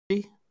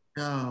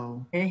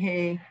Go. Hey,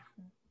 hey.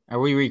 Are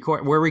we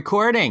record? We're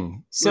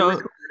recording. So We're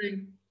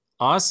recording.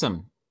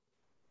 awesome.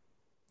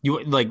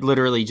 You like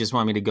literally just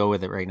want me to go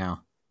with it right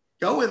now.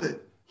 Go with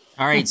it.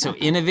 All right. So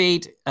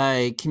innovate,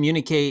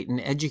 communicate,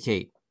 and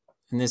educate.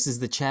 And this is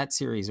the chat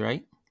series,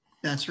 right?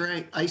 That's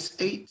right. Ice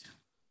 8.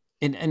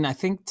 And I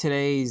think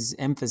today's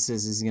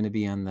emphasis is going to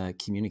be on the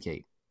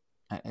communicate.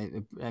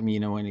 I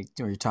mean, when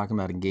you're talking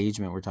about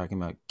engagement, we're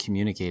talking about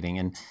communicating,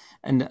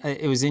 and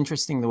it was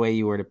interesting the way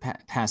you were to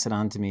pass it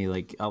on to me.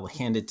 Like, I'll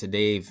hand it to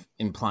Dave,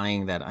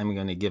 implying that I'm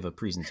going to give a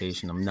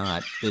presentation. I'm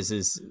not. This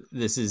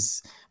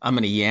is. I'm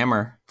going to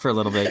yammer for a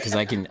little bit because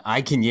I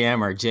can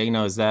yammer. Jay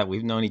knows that.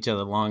 We've known each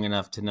other long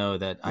enough to know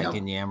that I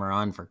can yammer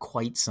on for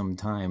quite some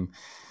time.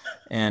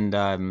 And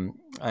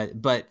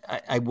but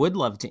I would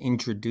love to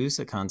introduce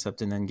a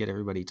concept and then get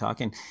everybody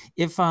talking.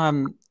 If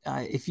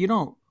you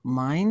don't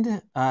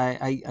mind,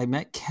 I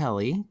met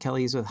Kelly.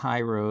 Kelly's with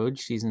High Road.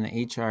 She's in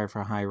the HR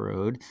for High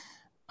Road.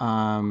 We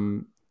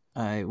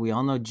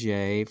all know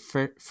Jay.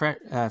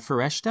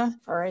 Fereshta?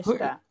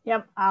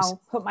 Yep,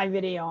 I'll put my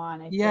video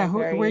on.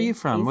 Where are you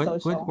from?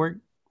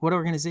 What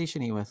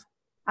organization are you with?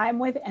 I'm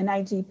with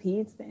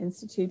NIGP. It's the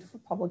Institute for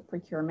Public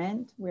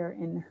Procurement. We're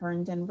in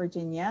Herndon,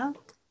 Virginia.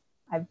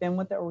 I've been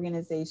with the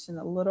organization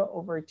a little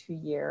over 2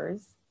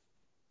 years.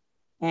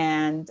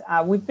 And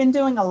we've been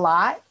doing a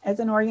lot as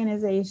an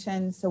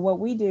organization. So what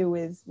we do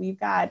is we've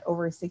got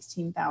over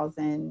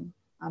 16,000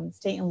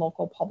 state and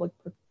local public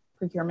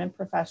procurement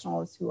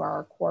professionals who are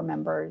our core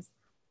members.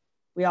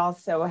 We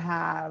also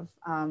have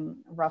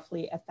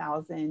roughly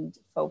 1,000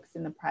 folks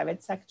in the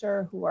private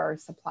sector who are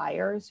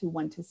suppliers who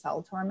want to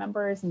sell to our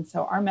members. And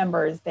so our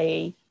members,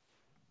 they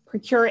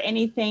procure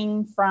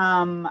anything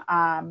from,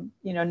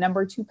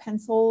 number 2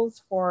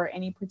 pencils for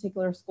any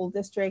particular school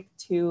district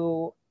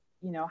to,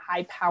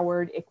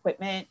 high-powered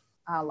equipment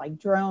like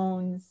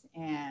drones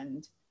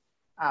and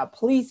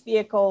police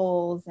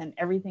vehicles and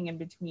everything in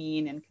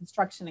between, and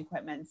construction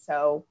equipment.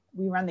 So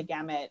we run the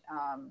gamut.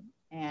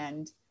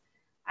 And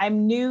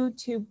I'm new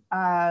to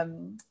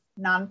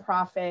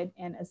nonprofit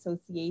and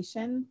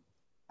association.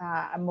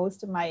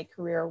 Most of my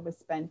career was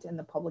spent in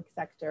the public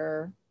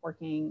sector,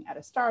 working at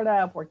a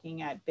startup,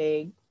 working at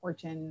big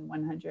Fortune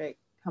 100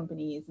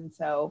 companies. And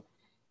so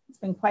it's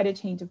been quite a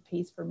change of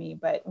pace for me,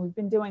 but we've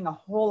been doing a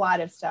whole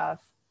lot of stuff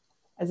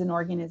as an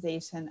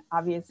organization.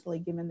 Obviously,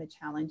 given the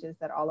challenges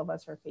that all of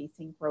us are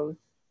facing, growth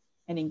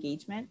and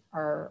engagement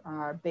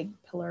are big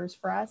pillars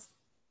for us.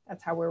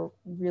 That's how we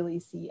really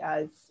see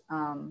us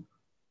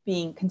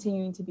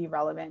continuing to be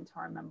relevant to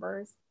our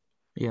members.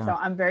 Yeah. So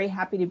I'm very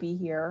happy to be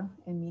here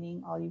and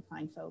meeting all you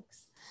fine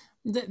folks.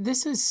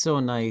 This is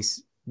so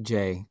nice,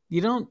 Jay.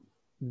 You don't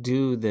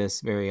do this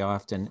very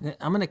often.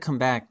 I'm going to come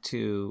back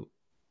to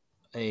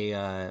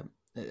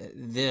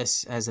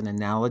this as an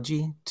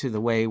analogy to the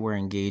way we're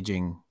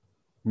engaging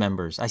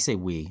members. I say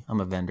we.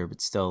 I'm a vendor, but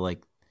still,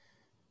 like,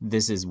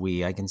 this is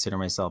we. I consider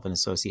myself an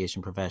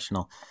association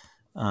professional,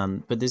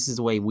 but this is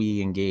the way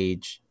we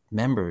engage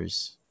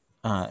members.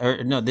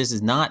 This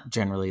is not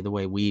generally the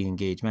way we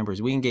engage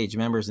members. We engage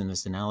members in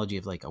this analogy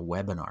of like a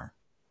webinar,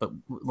 but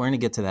we're going to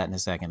get to that in a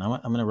second.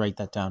 I'm going to write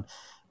that down.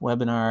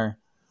 Webinar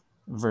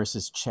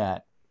versus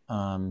chat.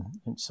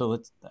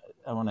 So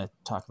I want to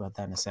talk about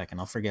that in a second.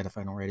 I'll forget if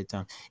I don't write it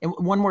down. And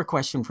one more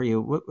question for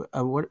you.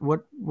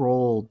 What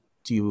role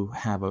do you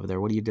have over there?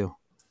 What do you do?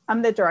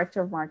 I'm the director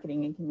of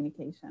marketing and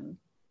communication.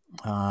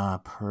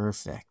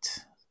 Perfect.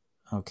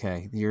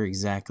 Okay. You're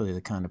exactly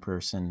the kind of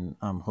person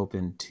I'm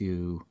hoping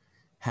to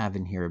have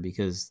in here,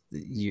 because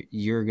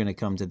you're going to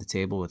come to the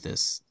table with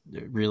this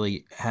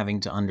really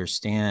having to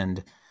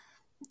understand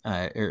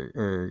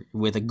or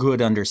with a good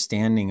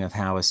understanding of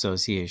how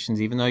associations,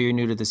 even though you're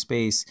new to the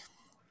space,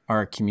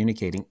 are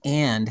communicating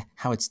and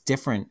how it's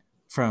different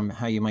from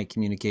how you might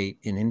communicate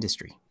in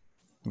industry.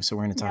 So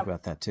we're going to talk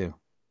about that too.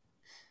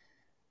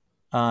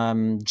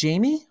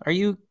 Jamie,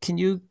 can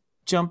you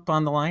jump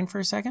on the line for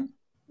a second?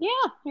 Yeah,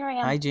 here I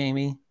am. Hi,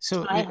 Jamie.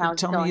 So Hi,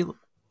 how's it going?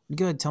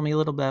 Good. Tell me a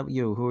little about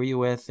you. Who are you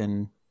with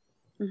and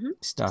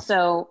stuff?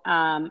 So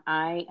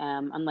I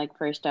am, unlike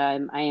first, I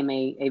am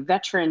a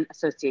veteran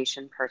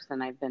association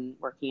person. I've been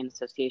working in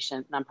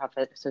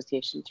nonprofit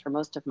associations for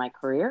most of my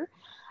career.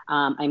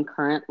 I'm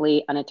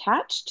currently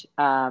unattached.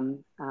 I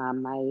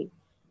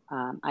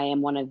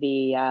am one of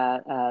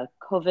the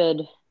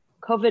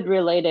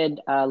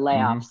COVID-related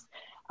layoffs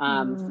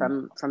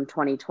from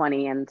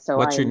 2020, and so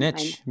what's your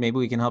niche? Maybe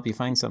we can help you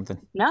find something.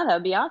 No, that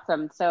would be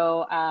awesome.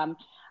 So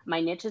my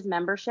niche is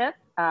membership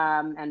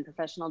and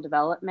professional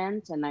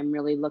development, and I'm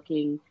really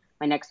looking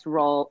for my next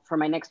role.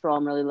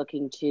 I'm really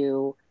looking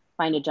to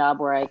find a job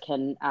where I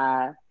can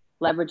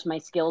leverage my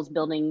skills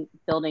building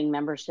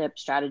membership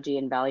strategy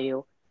and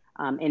value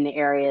in the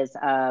areas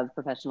of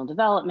professional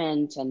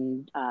development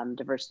and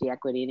diversity,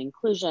 equity, and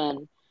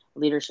inclusion,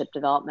 leadership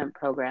development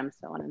programs,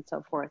 so on and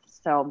so forth.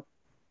 So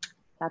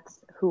that's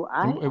who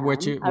I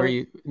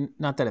am.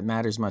 Not that it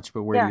matters much,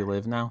 but where do you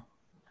live now?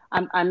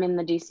 I'm in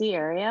the DC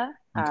area.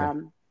 Okay.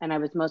 And I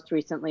was most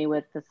recently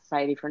with the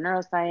Society for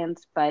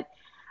Neuroscience, but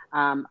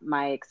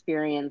My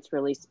experience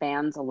really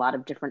spans a lot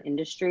of different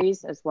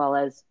industries, as well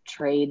as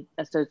trade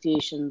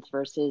associations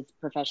versus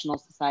professional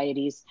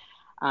societies.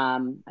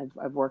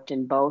 I've worked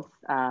in both,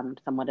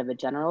 somewhat of a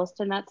generalist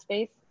in that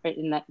space,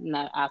 in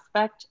that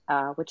aspect,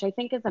 which I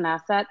think is an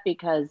asset,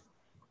 because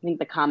I think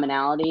the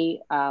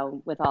commonality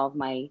with all of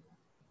my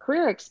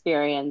career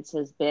experience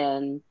has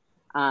been,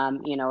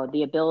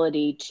 the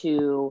ability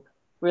to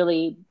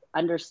really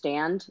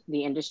understand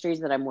the industries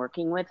that I'm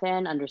working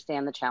within,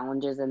 understand the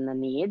challenges and the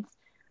needs,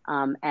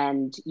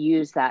 and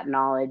use that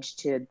knowledge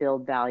to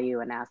build value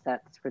and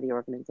assets for the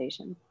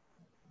organization.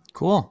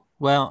 Cool.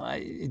 Well,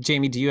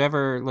 Jamie, do you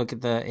ever look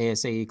at the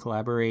ASAE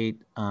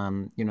Collaborate?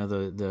 Or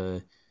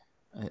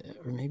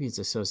maybe it's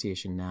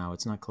Association Now.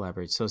 It's not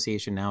Collaborate.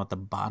 Association Now at the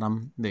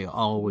bottom. They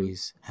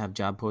always have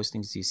job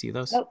postings. Do you see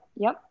those? Oh,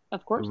 yep,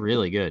 of course.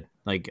 Really good.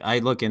 Like, I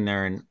look in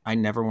there and I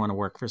never want to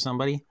work for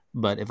somebody,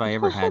 but if I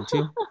ever had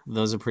to,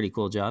 those are pretty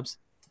cool jobs.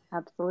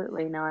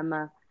 Absolutely. No, I'm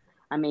an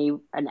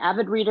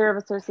avid reader of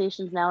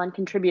Associations Now and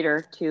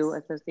contributor to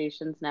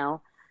Associations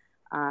Now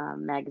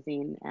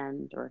magazine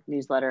or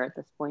newsletter at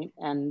this point,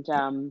 and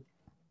a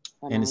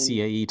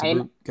CAE to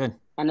boot. Good.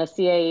 And a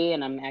CAE,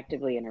 and I'm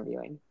actively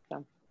interviewing.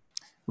 So,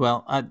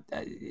 well,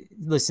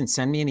 listen,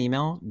 send me an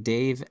email,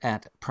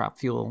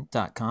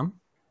 dave@propfuel.com.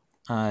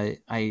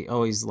 I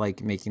always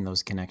like making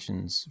those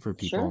connections for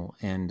people,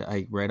 sure. And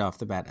I right off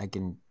the bat, I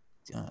can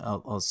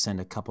I'll send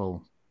a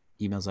couple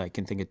emails. I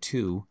can think of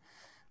two.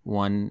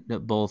 One,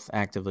 both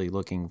actively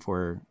looking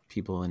for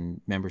people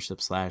in membership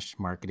 /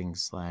 marketing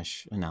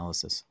 /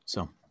 analysis.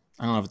 So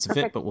I don't know if it's a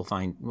fit, but we'll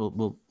find.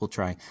 We'll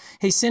try.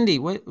 Hey, Cindy,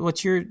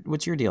 what's your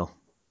deal?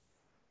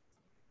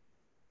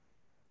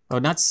 Oh,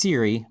 not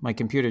Siri. My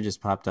computer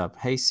just popped up.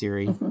 Hey,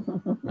 Siri.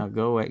 Now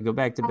go away. Go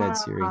back to bed,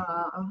 Siri.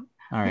 All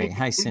right.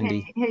 Hi,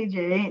 Cindy. Hey,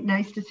 Jay.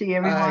 Nice to see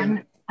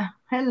everyone.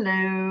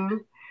 Hello.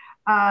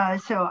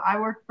 So I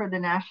work for the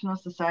National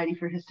Society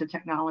for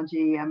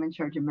Histotechnology. I'm in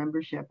charge of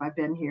membership. I've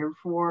been here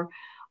for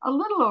a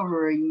little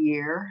over a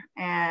year,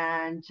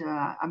 and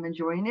I'm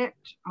enjoying it.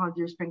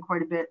 There's been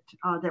quite a bit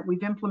that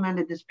we've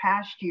implemented this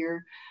past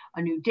year.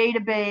 A new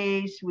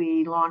database.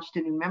 We launched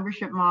a new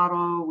membership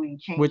model. We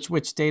changed.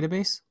 Which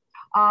database?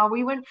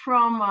 We went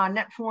from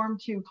NetForm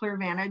to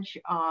ClearVantage,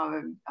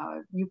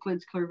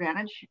 Euclid's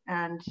ClearVantage,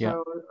 and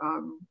so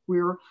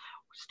we're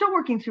still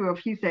working through a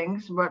few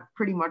things, but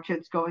pretty much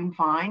it's going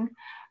fine.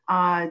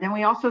 Then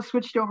we also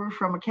switched over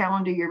from a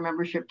calendar year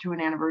membership to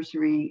an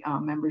anniversary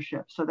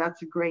membership. So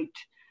that's a great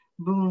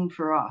boon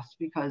for us,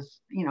 because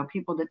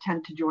people that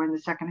tend to join the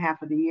second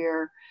half of the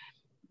year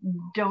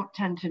don't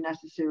tend to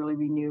necessarily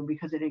renew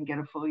because they didn't get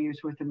a full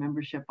year's worth of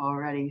membership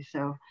already.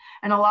 So,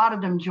 and a lot of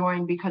them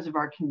join because of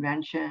our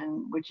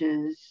convention, which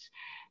is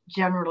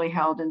generally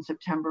held in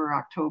September,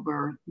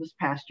 October. This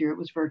past year, it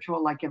was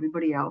virtual like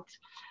everybody else.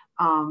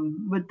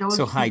 But those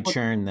high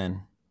churn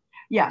then.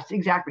 Yes,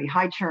 exactly.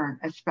 High churn,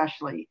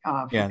 especially.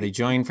 They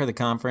join for the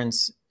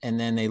conference and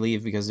then they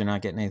leave because they're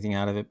not getting anything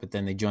out of it. But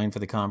then they join for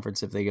the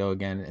conference if they go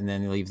again, and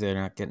then they leave, they're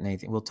not getting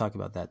anything. We'll talk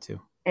about that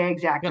too.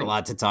 Exactly. We've got a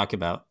lot to talk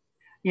about.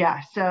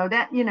 Yeah, so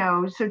that,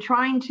 so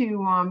trying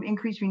to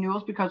increase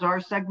renewals, because our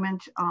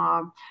segment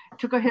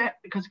took a hit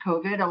because of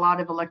COVID. A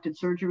lot of elected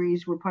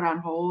surgeries were put on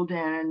hold.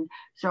 And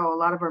so a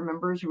lot of our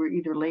members were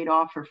either laid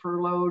off or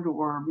furloughed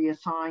or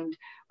reassigned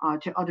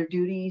to other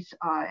duties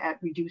at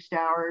reduced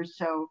hours.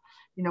 So,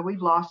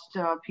 we've lost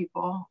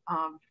people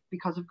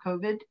because of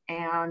COVID,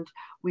 and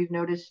we've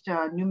noticed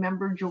new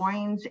member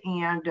joins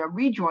and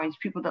rejoins,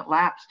 people that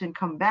lapsed and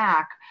come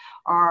back,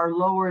 are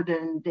lower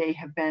than they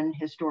have been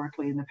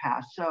historically in the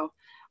past. So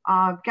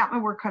I've got my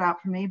work cut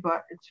out for me,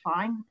 but it's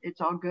fine.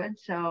 It's all good.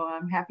 So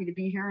I'm happy to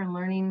be here and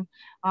learning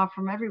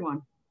from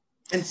everyone.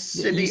 And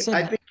Cindy,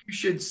 I think you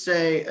should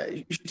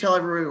tell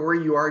everyone where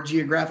you are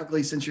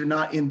geographically, since you're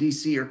not in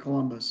DC or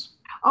Columbus.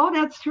 Oh,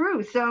 that's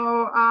true.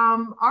 So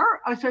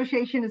our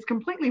association is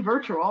completely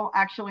virtual.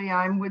 Actually,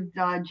 I'm with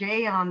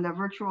Jay on the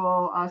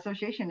virtual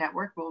association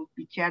network. We'll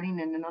be chatting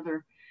in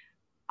another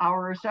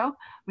hour or so.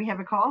 We have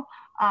a call.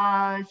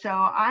 So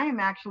I am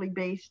actually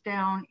based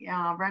down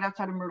right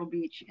outside of Myrtle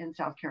Beach in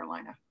South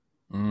Carolina.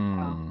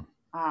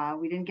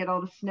 We didn't get all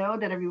the snow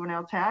that everyone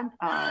else had.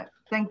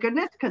 Thank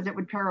goodness, because it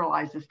would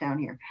paralyze us down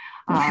here.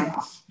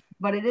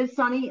 But it is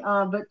sunny,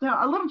 but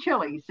a little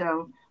chilly.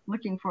 So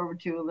looking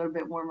forward to a little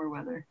bit warmer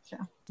weather. So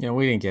yeah,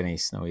 we didn't get any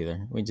snow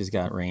either. We just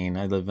got rain.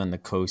 I live on the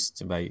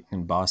coast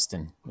in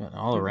Boston.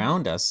 All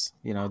around us,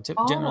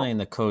 generally in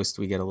the coast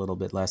we get a little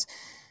bit less.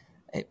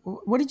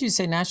 What did you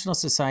say? National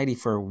Society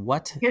for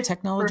what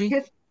technology?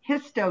 For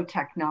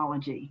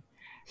histotechnology.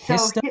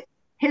 Histo,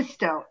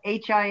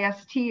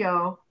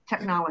 HISTO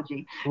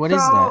technology. What is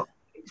that?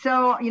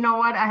 So you know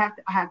what? I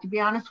have to be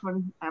honest.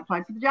 When I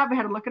applied for the job, I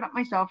had to look it up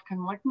myself. Kind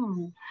of like,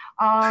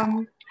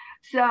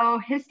 So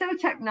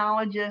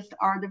histotechnologists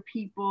are the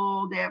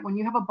people that, when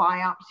you have a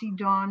biopsy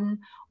done,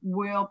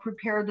 will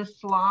prepare the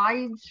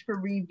slides for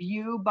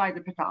review by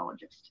the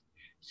pathologist.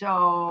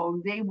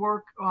 So they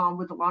work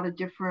with a lot of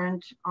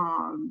different,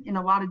 in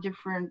a lot of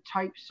different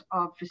types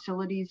of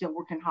facilities. They'll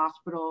work in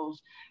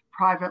hospitals,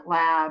 private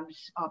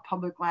labs,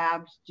 public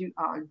labs.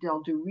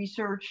 They'll do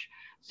research.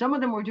 Some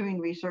of them were doing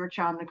research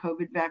on the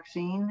COVID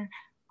vaccine.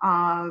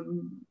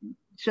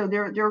 So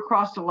they're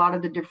across a lot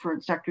of the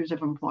different sectors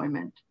of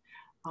employment.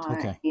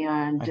 Okay.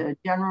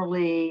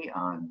 Generally,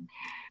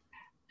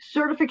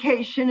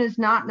 certification is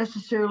not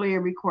necessarily a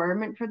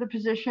requirement for the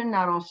position.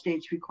 Not all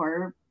states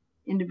require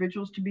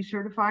individuals to be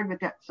certified, but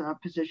that's a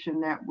position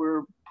that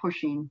we're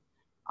pushing,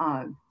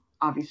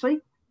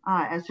 obviously,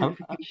 as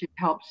certification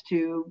helps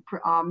to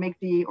make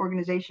the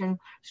organization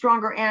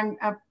stronger and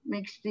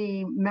makes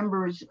the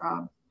members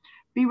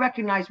be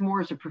recognized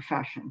more as a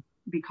profession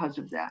because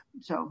of that.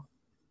 So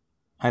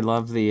I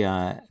love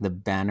the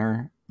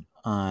banner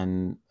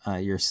on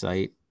your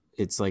site.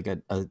 It's like a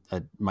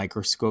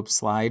microscope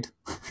slide.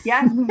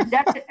 Yes,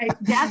 that's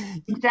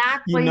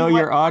exactly. You know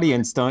your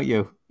audience, don't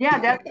you?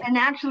 Yeah, and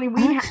actually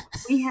we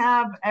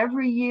have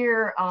every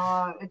year.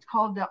 It's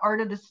called the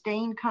Art of the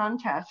Stain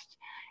contest,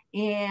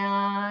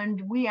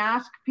 and we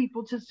ask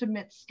people to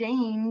submit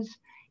stains,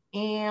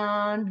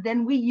 and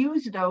then we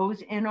use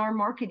those in our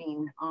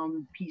marketing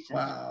pieces.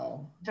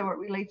 Wow! So it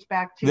relates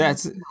back to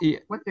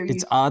what they're.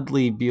 It's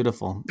oddly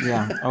beautiful.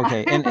 Yeah.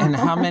 Okay. And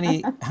how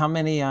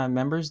many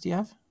members do you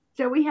have?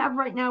 So we have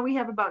right now, we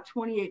have about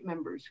 28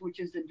 members, which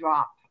is a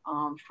drop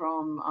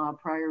from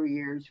prior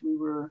years. We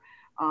were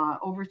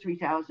over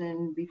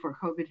 3,000 before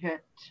COVID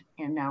hit,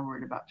 and now we're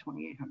at about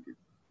 2,800.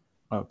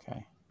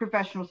 Okay.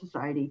 Professional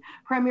society,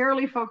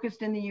 primarily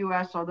focused in the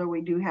U.S., although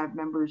we do have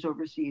members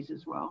overseas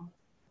as well.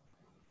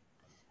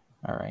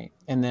 All right.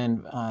 And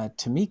then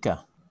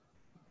Tamika.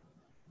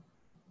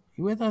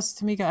 You with us,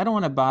 Tamika? I don't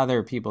want to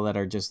bother people that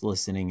are just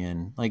listening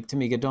in. Like,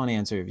 Tamika, don't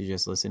answer if you're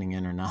just listening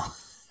in or not,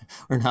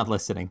 or not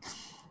listening.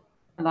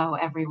 Hello,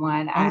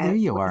 everyone. Oh, there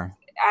you are.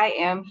 I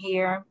am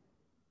here,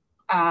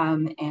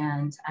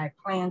 and I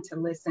plan to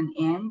listen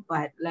in,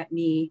 but let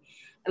me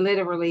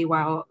literally,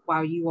 while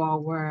you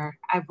all were,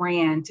 I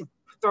ran to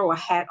throw a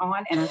hat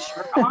on and a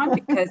shirt on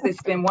because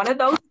it's been one of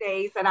those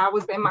days that I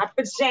was in my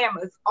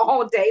pajamas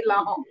all day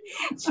long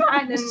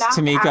trying to knock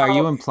Tamika, out are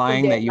you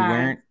implying that you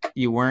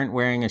deadlines. weren't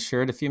wearing a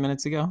shirt a few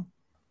minutes ago?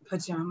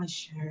 Pajama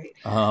shirt.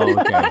 Oh,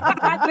 okay.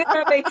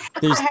 Literally,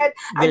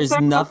 there's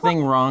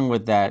nothing wrong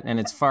with that, and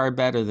it's far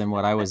better than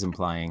what I was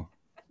implying.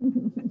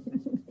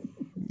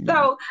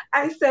 So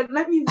I said,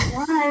 let me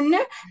run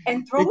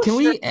and throw a shirt. Can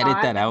we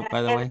edit that out,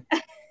 by the way?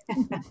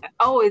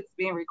 Oh, it's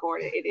being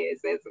recorded. It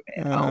is, isn't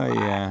it? Oh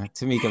yeah.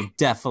 Tamika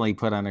definitely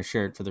put on a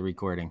shirt for the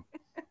recording.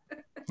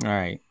 All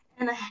right.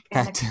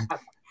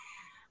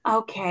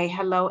 Okay.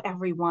 Hello,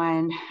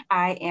 everyone.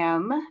 I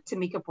am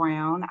Tamika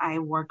Brown. I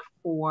work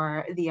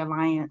for the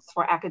Alliance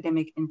for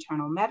Academic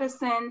Internal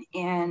Medicine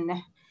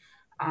in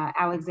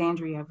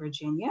Alexandria,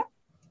 Virginia.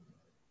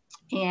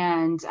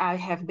 And I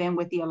have been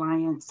with the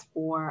Alliance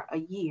for a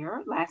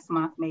year. Last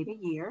month made a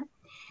year.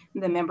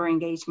 The member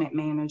engagement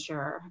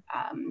manager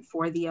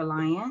for the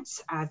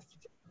Alliance. I've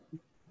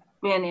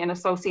been in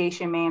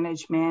association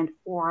management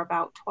for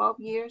about 12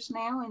 years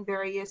now in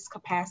various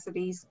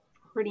capacities,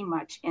 pretty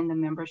much in the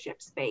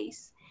membership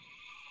space.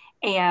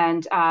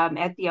 And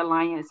at the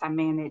Alliance, I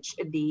manage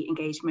the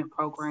engagement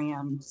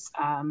programs,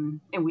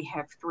 and we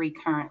have 3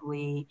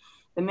 currently: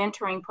 the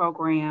mentoring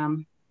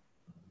program,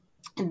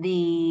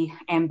 the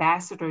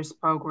ambassadors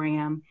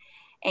program,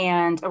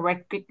 and a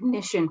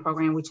recognition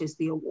program, which is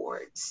the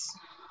awards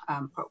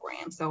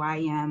program. So I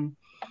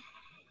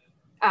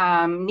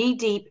am knee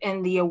deep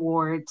in the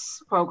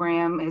awards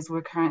program as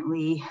we're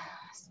currently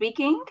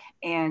speaking,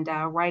 and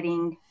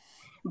writing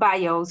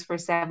bios for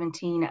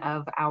 17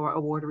 of our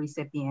award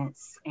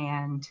recipients.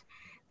 And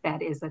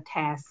that is a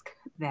task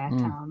that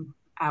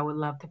I would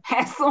love to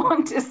pass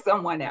on to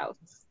someone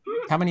else.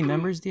 How many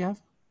members do you have?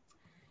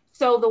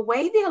 So the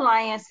way the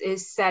Alliance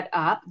is set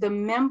up, the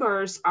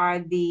members are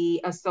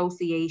the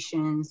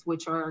associations,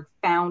 which are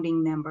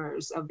founding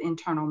members of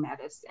internal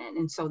medicine.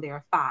 And so there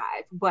are 5.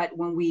 But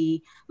when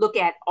we look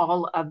at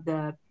all of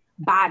the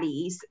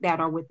bodies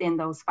that are within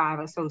those 5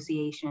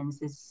 associations,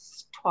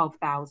 it's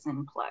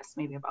 12,000 plus,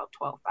 maybe about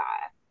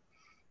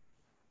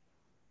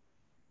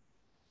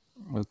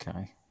 12,500.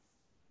 Okay.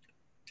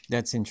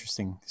 That's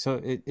interesting. So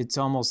it's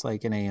almost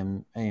like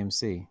an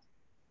AMC.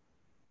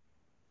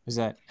 Is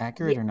that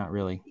accurate or not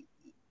really?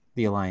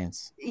 The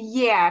Alliance.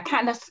 Yeah,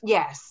 kind of.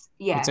 Yes.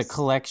 It's a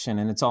collection,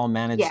 and it's all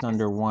managed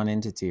under one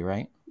entity,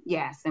 right?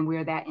 Yes, and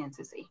we're that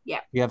entity. Yeah.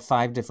 You have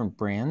 5 different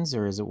brands,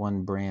 or is it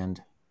one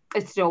brand?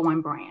 It's still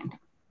one brand.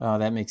 Oh,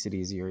 that makes it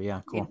easier.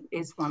 Yeah, cool.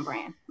 It's one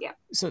brand. Yeah.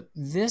 So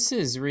this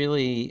is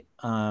really,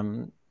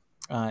 we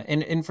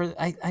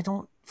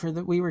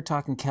were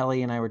talking,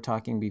 Kelly and I were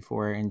talking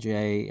before, and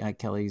Jay,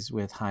 Kelly's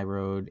with High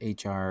Road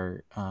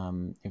HR.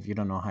 If you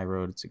don't know High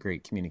Road, it's a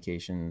great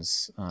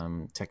communications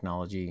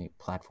technology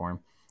platform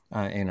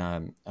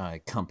and a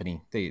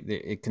company. They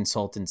a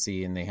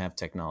consultancy, and they have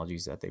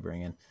technologies that they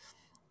bring in.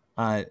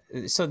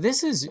 So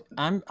this is,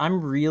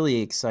 I'm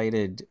really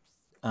excited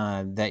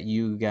that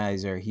you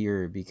guys are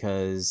here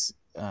because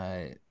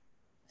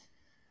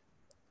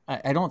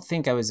I don't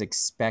think I was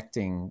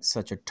expecting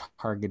such a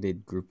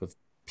targeted group of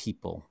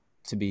people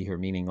to be here,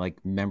 meaning like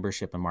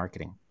membership and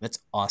marketing. That's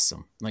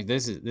awesome. Like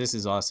this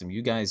is awesome.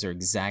 You guys are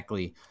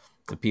exactly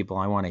the people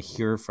I want to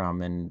hear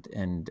from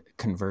and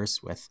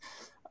converse with,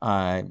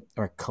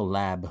 or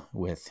collab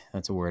with.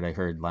 That's a word I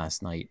heard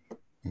last night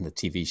in the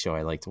TV show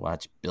I like to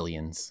watch,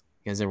 Billions.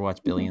 You guys ever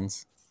watch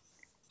Billions?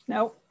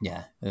 Nope.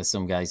 Yeah.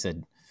 Some guy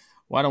said,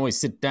 "Why don't we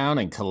sit down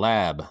and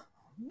collab?"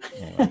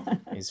 Anyway,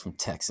 he's from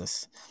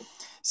Texas.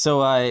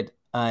 So I'd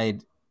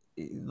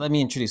let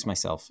me introduce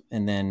myself,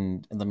 and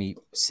then let me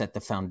set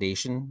the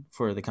foundation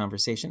for the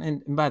conversation.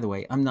 And by the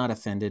way, I'm not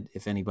offended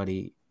if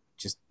anybody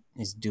just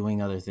is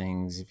doing other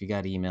things. If you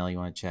got email you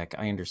want to check,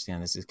 I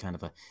understand this is kind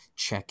of a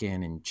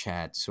check-in and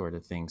chat sort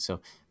of thing.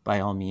 So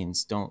by all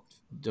means, don't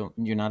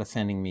you're not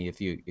offending me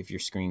if your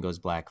screen goes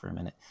black for a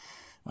minute,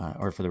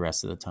 or for the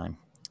rest of the time.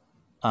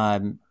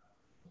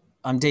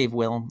 I'm Dave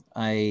Will.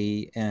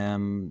 I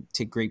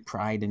take great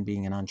pride in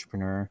being an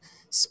entrepreneur,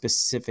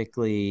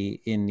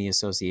 specifically in the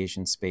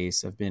association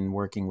space. I've been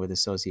working with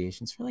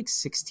associations for like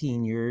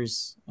 16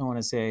 years. I want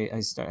to say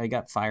I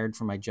got fired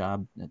from my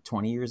job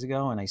 20 years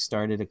ago, and I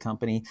started a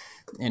company,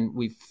 and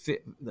we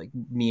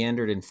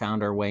meandered and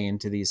found our way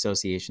into the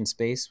association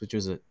space, which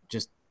was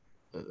just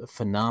a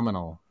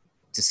phenomenal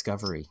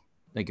discovery.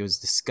 Like it was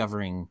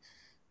discovering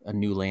a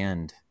new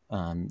land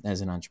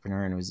as an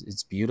entrepreneur, and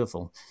it's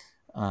beautiful.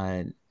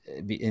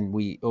 And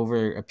we,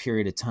 over a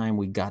period of time,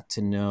 we got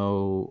to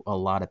know a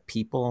lot of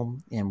people,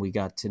 and we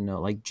got to know,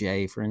 like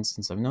Jay, for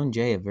instance. I've known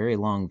Jay a very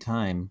long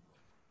time.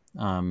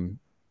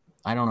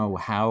 I don't know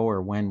how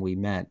or when we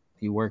met.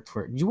 You worked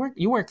for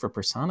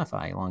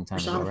Personify a long time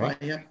ago, right?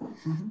 Yeah.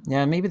 Mm-hmm.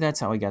 Yeah, maybe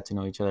that's how we got to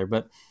know each other.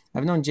 But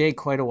I've known Jay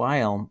quite a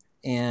while,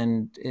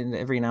 and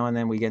every now and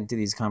then we get into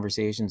these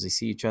conversations. We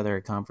see each other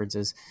at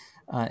conferences.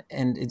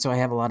 And so I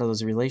have a lot of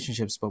those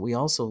relationships, but we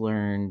also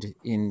learned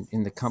in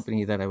the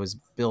company that I was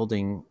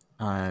building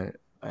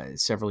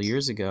several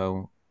years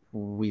ago,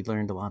 we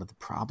learned a lot of the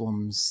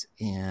problems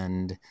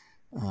and,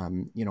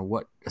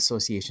 what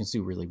associations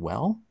do really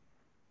well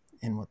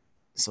and what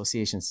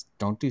associations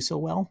don't do so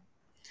well.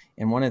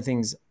 And one of the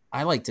things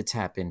I like to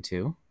tap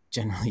into,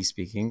 generally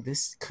speaking,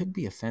 this could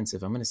be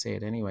offensive, I'm going to say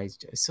it anyway.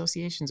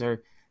 Associations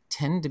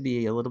tend to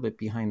be a little bit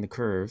behind the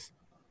curve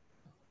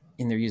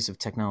in their use of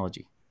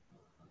technology.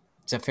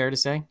 Is that fair to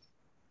say?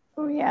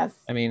 Oh, yes.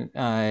 I mean,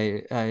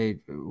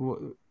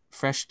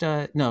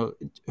 Freshta, no,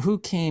 who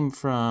came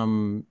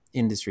from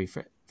industry?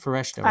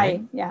 Freshta,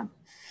 right? Yeah.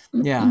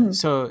 Yeah.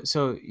 So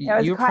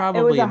you're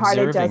probably it was a hard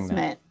observing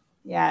adjustment. That.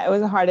 Yeah, it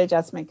was a hard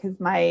adjustment because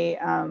my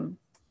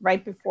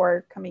right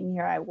before coming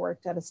here, I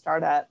worked at a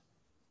startup,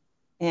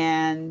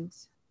 and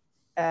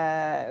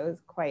it was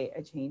quite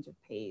a change of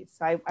pace.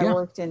 So I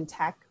worked in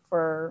tech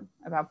for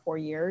about 4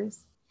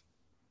 years.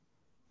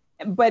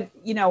 But,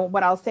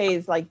 what I'll say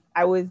is, like,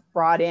 I was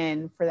brought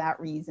in for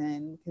that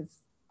reason because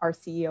our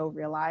CEO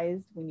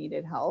realized we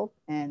needed help.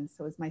 And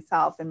so it was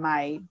myself and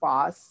my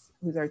boss,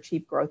 who's our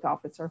chief growth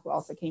officer, who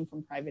also came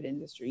from private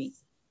industry,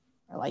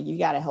 are like, you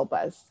got to help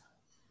us.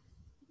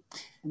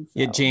 So,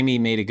 yeah, Jamie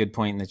made a good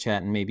point in the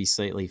chat, and maybe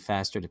slightly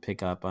faster to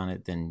pick up on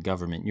it than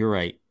government. You're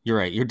right.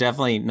 You're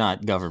definitely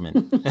not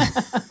government.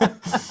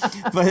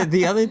 But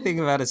the other thing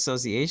about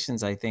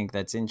associations, I think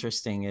that's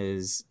interesting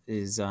is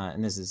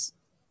and this is,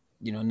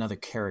 another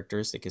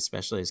characteristic,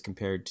 especially as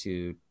compared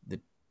to the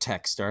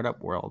tech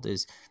startup world,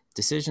 is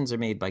decisions are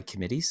made by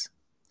committees.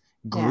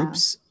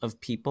 Groups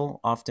of people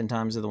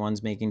oftentimes are the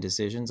ones making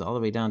decisions, all the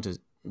way down to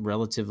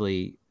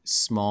relatively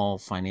small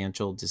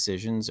financial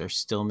decisions are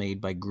still made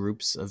by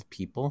groups of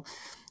people,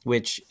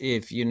 which,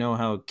 if you know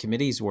how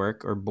committees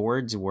work or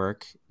boards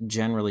work,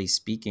 generally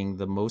speaking,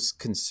 the most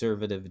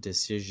conservative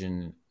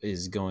decision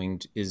is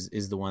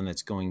the one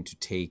that's going to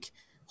take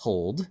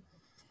hold.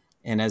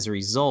 And as a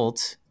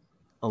result,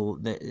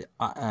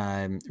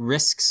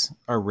 risks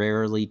are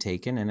rarely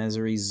taken, and as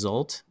a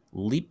result,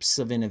 leaps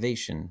of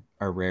innovation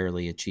are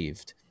rarely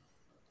achieved,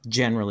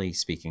 generally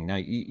speaking. Now,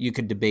 you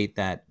could debate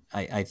that,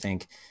 I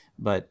think,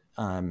 but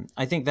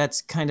I think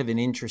that's kind of an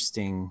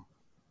interesting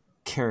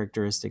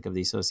characteristic of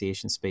the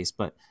association space.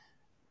 But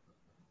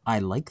I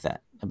like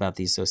that about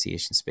the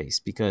association space,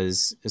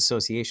 because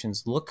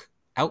associations look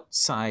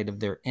outside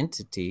of their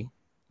entity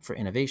for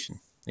innovation.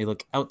 They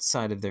look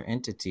outside of their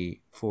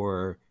entity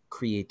for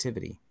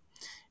creativity.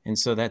 And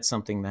so that's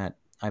something that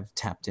I've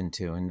tapped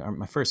into. And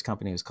my first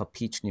company was called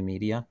Peach New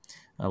Media,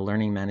 a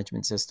learning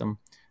management system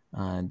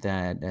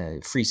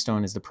that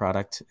Freestone is the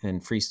product.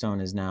 And Freestone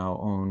is now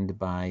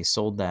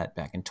sold that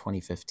back in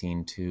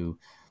 2015 to,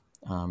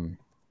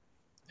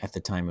 at the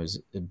time it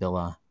was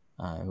Billa,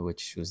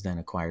 which was then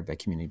acquired by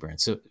Community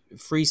Brands. So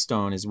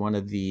Freestone is one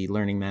of the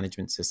learning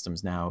management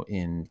systems now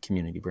in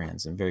Community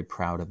Brands. I'm very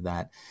proud of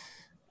that.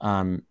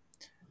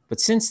 But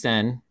since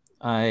then,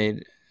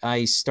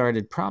 I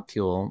started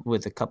PropFuel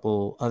with a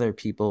couple other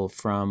people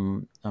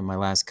from my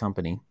last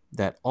company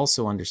that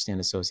also understand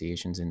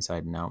associations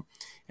inside and out.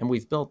 And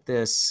we've built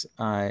this,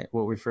 what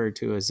we refer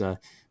to as a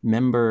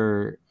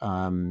member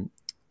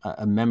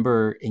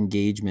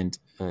engagement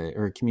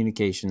or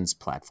communications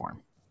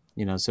platform.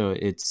 So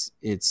it's,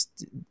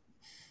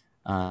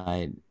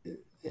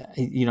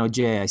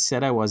 Jay, I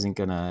said I wasn't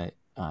going to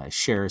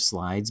share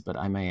slides, but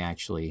I may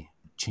actually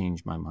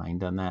change my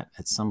mind on that.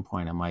 At some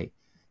point, I might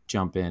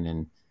jump in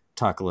and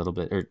talk a little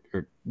bit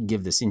or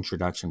give this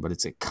introduction, but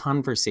it's a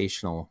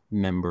conversational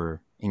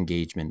member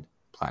engagement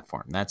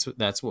platform.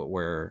 That's what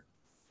we're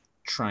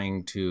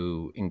trying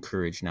to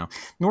encourage now.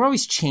 And we're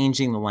always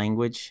changing the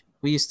language.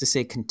 We used to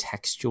say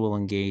contextual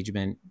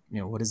engagement.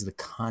 What is the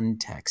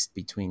context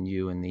between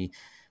you and the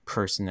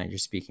person that you're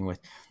speaking with?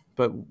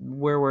 But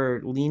where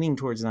we're leaning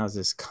towards now is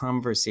this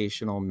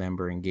conversational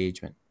member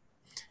engagement.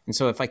 And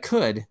so if I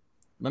could,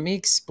 let me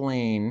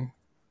explain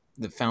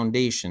the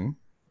foundation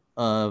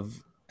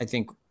of, I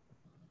think,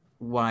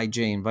 why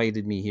Jay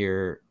invited me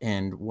here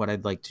and what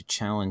I'd like to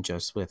challenge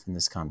us with in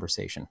this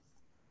conversation.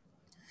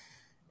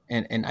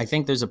 And I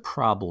think there's a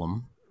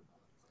problem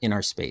in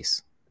our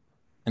space.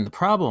 And the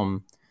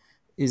problem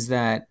is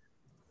that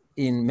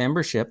in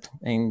membership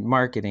and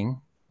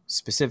marketing,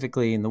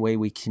 specifically in the way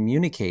we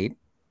communicate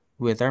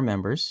with our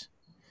members,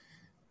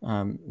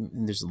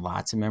 there's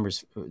lots of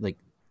members,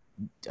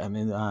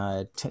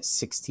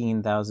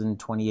 16,000,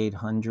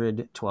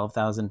 2,800,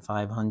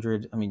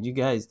 12,500. You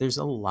guys, there's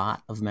a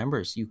lot of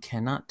members. You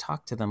cannot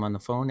talk to them on the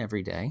phone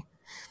every day.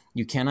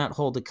 You cannot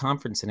hold a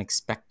conference and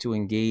expect to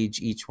engage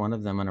each one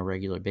of them on a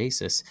regular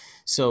basis.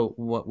 So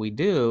what we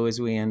do is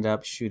we end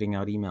up shooting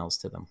out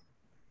emails to them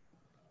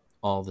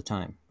all the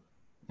time.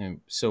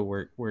 And so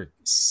we're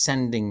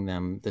sending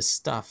them the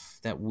stuff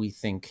that we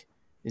think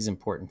is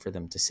important for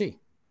them to see.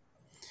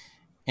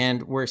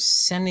 And we're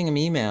sending them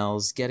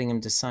emails, getting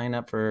them to sign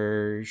up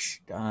for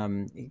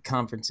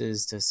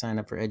conferences, to sign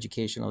up for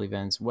educational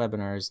events,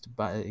 webinars,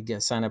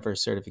 to sign up for a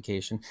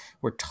certification.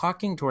 We're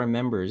talking to our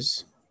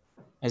members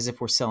as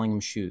if we're selling them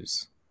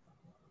shoes,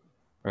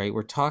 right?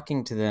 We're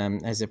talking to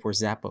them as if we're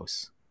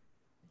Zappos.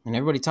 And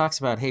everybody talks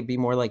about, hey, be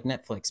more like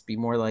Netflix, be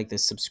more like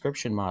this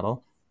subscription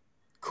model.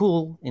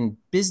 Cool in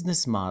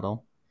business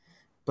model,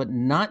 but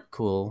not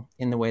cool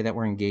in the way that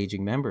we're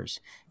engaging members.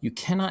 You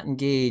cannot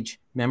engage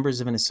members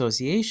of an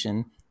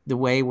association the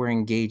way we're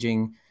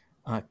engaging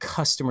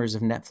customers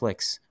of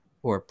Netflix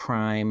or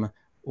Prime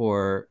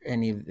or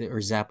or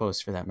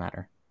Zappos for that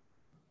matter.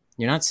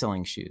 You're not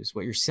selling shoes.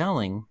 What you're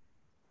selling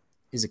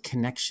is a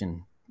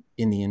connection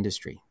in the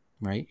industry,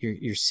 right?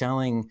 You're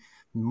selling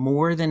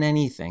more than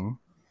anything.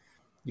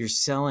 You're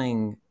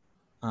selling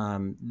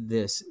you're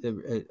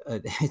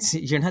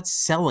not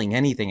selling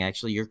anything,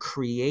 actually. You're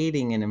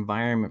creating an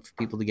environment for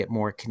people to get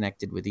more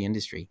connected with the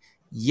industry.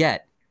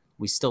 Yet,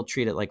 we still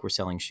treat it like we're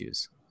selling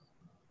shoes.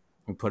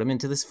 We put them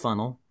into this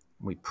funnel.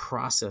 We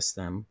process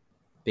them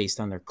based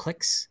on their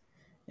clicks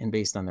and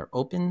based on their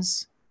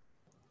opens.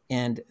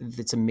 And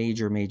it's a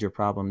major, major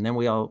problem. Then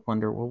we all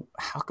wonder, well,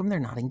 how come they're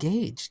not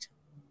engaged?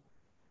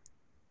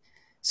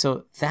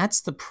 So that's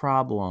the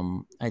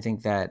problem, I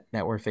think, that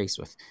we're faced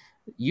with.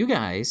 You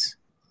guys,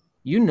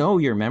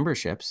 your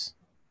memberships,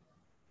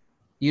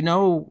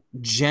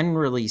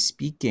 generally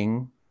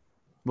speaking,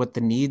 what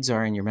the needs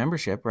are in your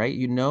membership, right?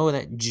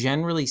 That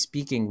generally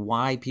speaking,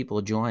 why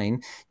people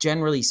join.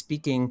 Generally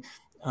speaking,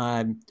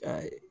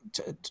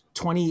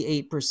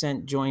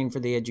 28% join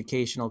for the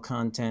educational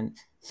content,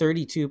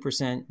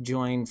 32%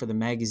 join for the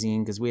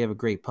magazine because we have a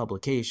great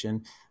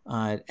publication.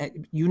 How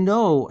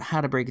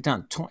to break it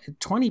down.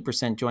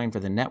 20% join for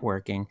the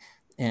networking.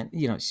 And,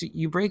 so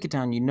you break it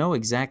down,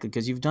 exactly,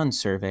 because you've done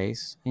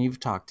surveys and you've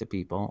talked to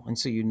people. And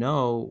so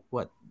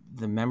what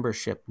the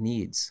membership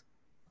needs.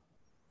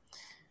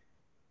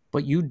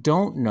 But you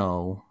don't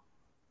know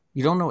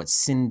what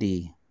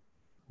Cindy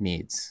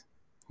needs.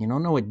 You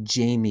don't know what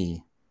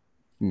Jamie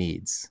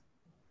needs.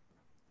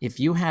 If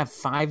you have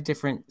 5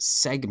 different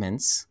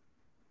segments,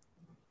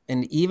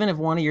 and even if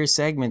one of your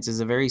segments is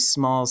a very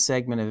small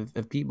segment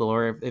of people,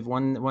 or if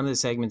one of the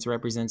segments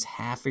represents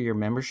half of your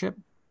membership,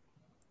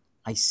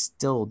 I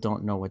still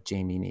don't know what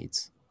Jamie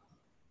needs.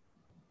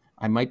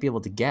 I might be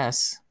able to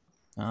guess.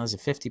 There's a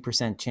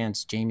 50%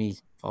 chance Jamie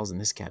falls in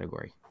this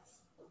category.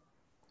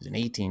 There's an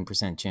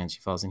 18% chance she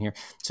falls in here.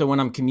 So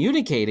when I'm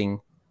communicating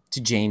to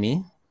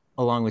Jamie,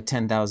 along with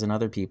 10,000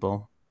 other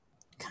people,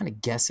 I'm kind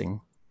of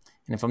guessing.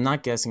 And if I'm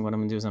not guessing, what I'm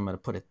going to do is I'm going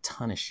to put a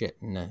ton of shit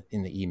in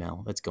the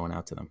email that's going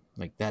out to them.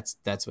 Like that's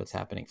what's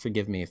happening.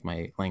 Forgive me if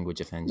my language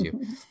offends you.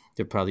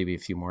 There'll probably be a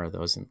few more of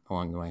those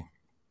along the way.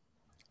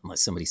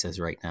 Unless somebody says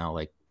right now,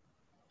 like,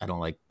 I don't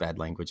like bad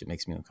language. It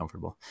makes me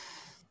uncomfortable.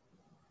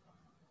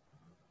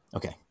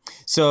 Okay.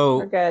 So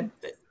we're good.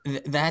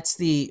 That's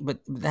the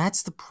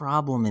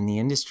problem in the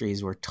industry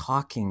is we're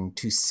talking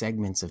to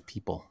segments of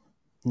people.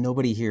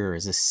 Nobody here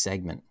is a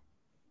segment.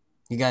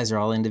 You guys are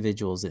all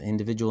individuals and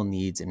individual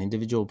needs and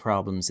individual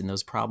problems. And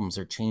those problems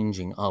are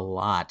changing a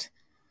lot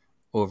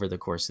over the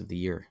course of the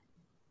year.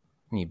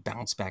 And you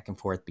bounce back and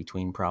forth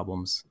between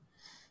problems,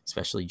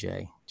 especially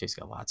Jay. Jay's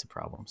got lots of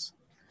problems.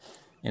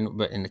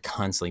 And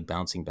constantly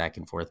bouncing back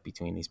and forth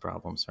between these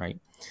problems, right?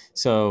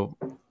 So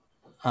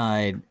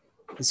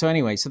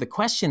anyway, so the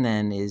question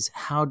then is,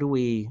 how do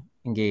we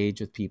engage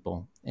with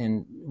people?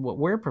 And what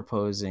we're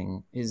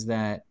proposing is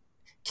that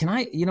Can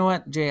I, you know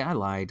what, Jay, I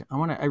lied.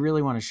 I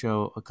really want to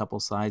show a couple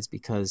slides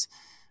because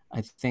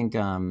I think,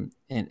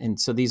 and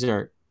so these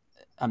are,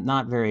 I'm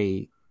not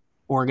very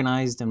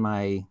organized in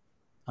my,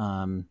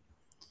 in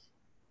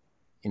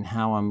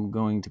how I'm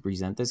going to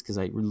present this, because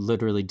I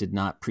literally did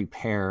not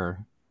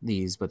prepare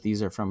these, but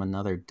these are from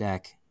another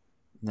deck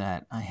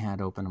that I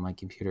had open on my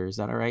computer. Is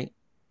that all right?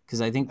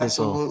 Because I think this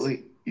will.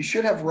 Absolutely. You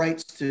should have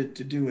rights to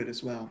do it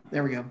as well.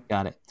 There we go.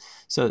 Got it.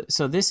 So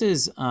this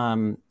is,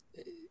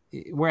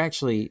 we're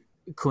actually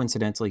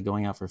coincidentally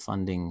going out for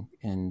funding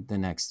in the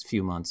next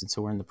few months. And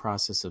so we're in the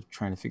process of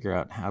trying to figure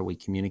out how we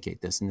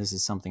communicate this. And this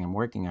is something I'm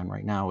working on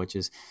right now, which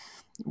is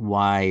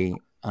why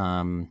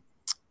I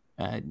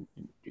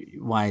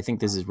think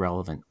this is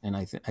relevant. And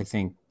I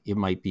think it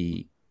might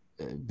be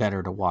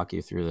better to walk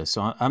you through this.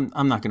 So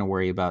I'm not going to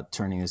worry about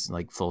turning this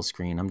like full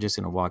screen. I'm just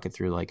going to walk it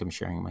through like I'm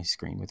sharing my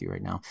screen with you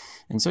right now.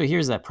 And so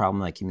here's that problem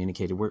that I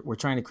communicated. We're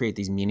trying to create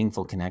these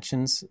meaningful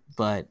connections,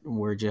 but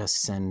we're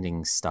just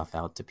sending stuff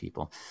out to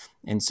people.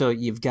 And so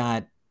you've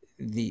got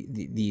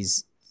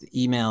these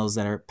emails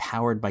that are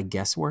powered by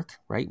guesswork,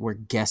 right? We're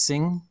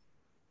guessing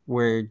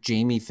where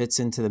Jamie fits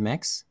into the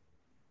mix.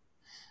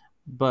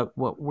 But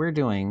what we're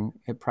doing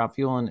at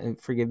PropFuel, and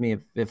forgive me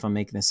if I'm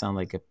making this sound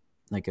like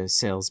a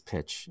sales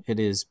pitch. It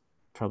is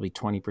probably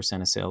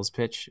 20% a sales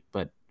pitch,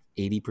 but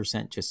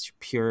 80% just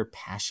pure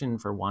passion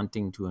for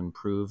wanting to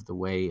improve the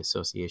way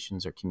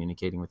associations are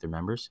communicating with their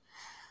members.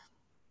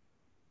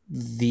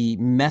 The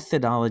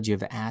methodology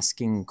of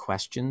asking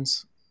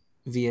questions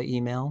via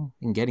email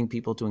and getting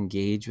people to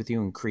engage with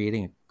you and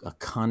creating a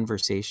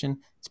conversation,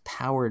 it's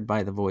powered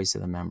by the voice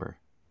of the member.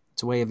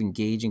 It's a way of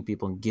engaging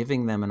people and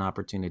giving them an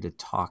opportunity to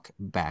talk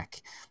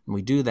back. And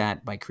we do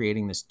that by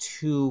creating this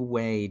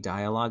two-way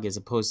dialogue as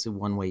opposed to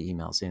one-way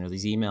emails. You know,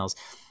 these emails,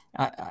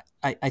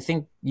 I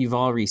think you've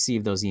all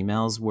received those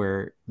emails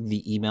where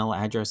the email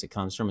address it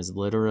comes from is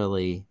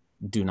literally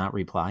do not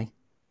reply.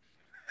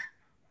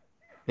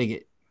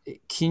 Like,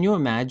 can you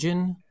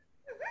imagine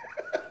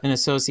an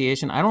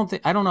association? I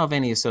don't know of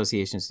any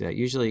associations do that.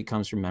 Usually it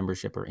comes from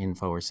membership or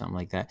info or something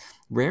like that.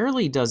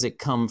 Rarely does it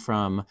come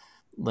from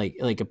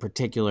like a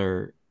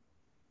particular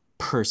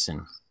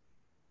person.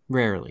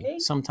 Rarely. Really?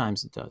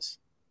 Sometimes it does.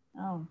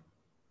 Oh.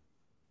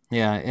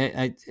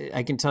 Yeah,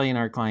 I can tell you in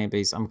our client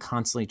base, I'm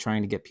constantly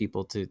trying to get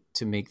people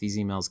to make these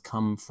emails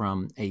come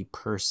from a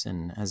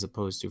person as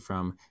opposed to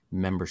from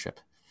membership.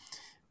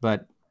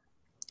 But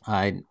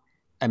I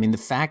mean, the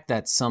fact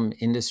that some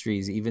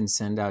industries even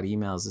send out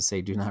emails to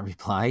say do not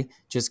reply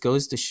just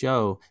goes to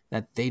show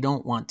that they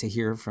don't want to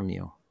hear from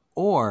you,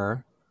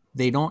 or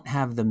they don't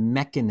have the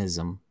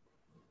mechanism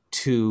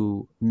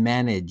to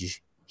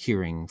manage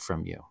hearing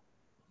from you.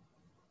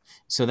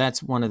 So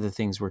that's one of the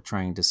things we're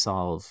trying to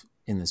solve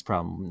in this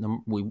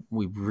problem.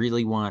 We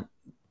really want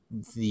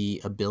the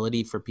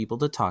ability for people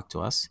to talk to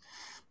us.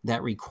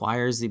 That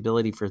requires the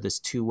ability for this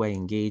two-way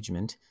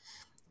engagement.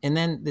 And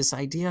then this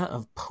idea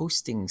of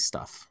posting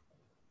stuff,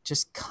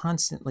 just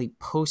constantly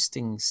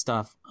posting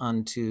stuff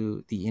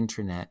onto the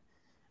internet,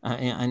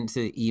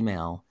 onto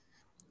email,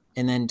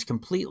 and then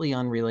completely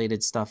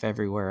unrelated stuff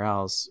everywhere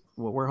else.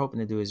 What we're hoping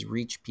to do is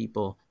reach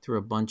people through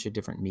a bunch of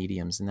different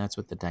mediums. And that's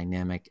what the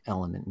dynamic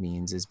element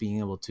means, is being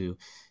able to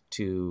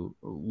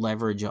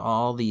leverage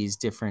all these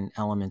different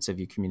elements of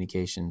your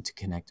communication to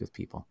connect with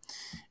people.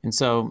 And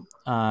so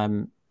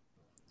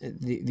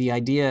the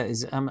idea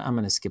is, I'm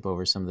going to skip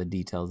over some of the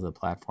details of the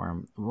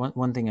platform.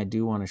 One thing I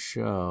do want to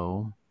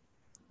show,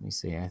 let me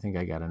see, I think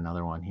I got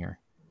another one here.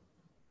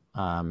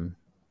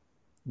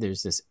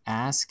 There's this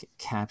ask,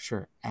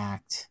 capture,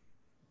 act.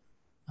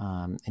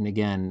 And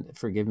again,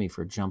 forgive me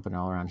for jumping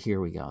all around.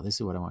 Here we go. This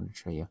is what I wanted to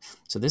show you.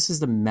 So this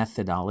is the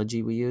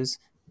methodology we use.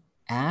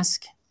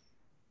 Ask,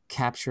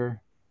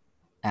 capture,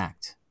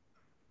 act.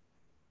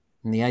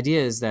 And the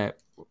idea is that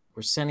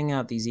we're sending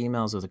out these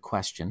emails with a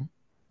question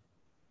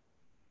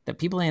that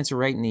people answer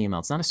right in the email.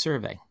 It's not a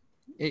survey.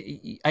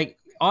 I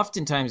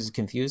oftentimes is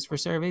confused for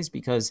surveys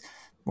because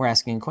we're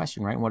asking a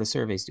question, right? And what do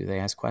surveys do? They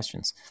ask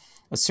questions.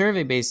 A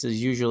survey base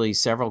is usually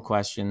several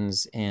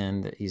questions,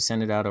 and you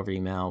send it out over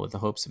email with the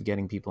hopes of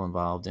getting people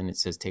involved. And it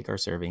says, take our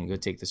survey, and you go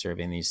take the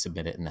survey, and then you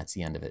submit it, and that's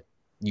the end of it.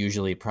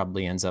 Usually it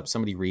probably ends up,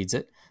 somebody reads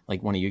it,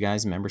 like one of you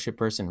guys, a membership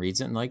person reads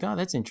it and like, oh,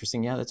 that's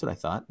interesting. Yeah, that's what I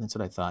thought. That's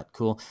what I thought.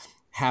 Cool.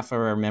 Half of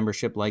our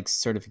membership likes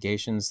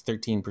certifications,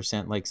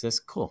 13% likes this.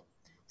 Cool.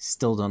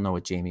 Still don't know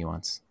what Jamie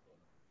wants.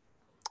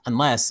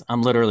 Unless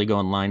I'm literally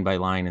going line by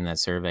line in that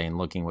survey and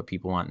looking what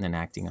people want and then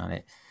acting on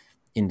it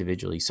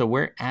individually. So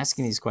we're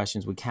asking these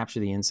questions. We capture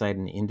the insight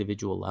at an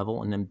individual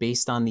level. And then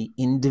based on the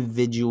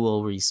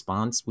individual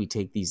response, we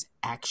take these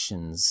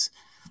actions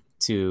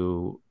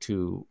to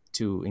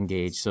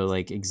engage. So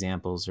like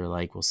examples are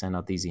like, we'll send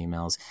out these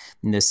emails.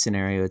 In this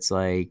scenario, it's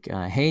like,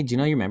 hey, do you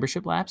know your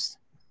membership lapsed?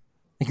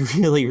 Like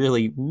really,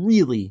 really,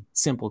 really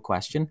simple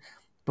question,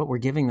 but we're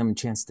giving them a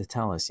chance to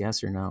tell us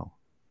yes or no.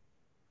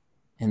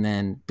 And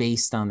then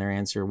based on their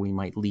answer, we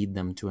might lead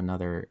them to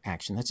another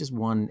action. That's just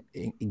one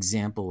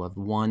example of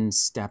one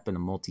step in a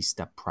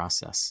multi-step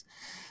process.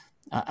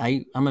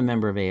 I'm a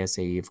member of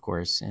ASAE, of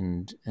course,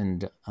 and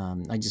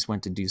I just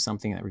went to do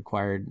something that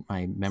required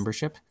my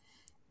membership.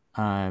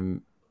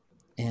 And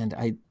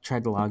I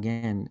tried to log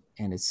in,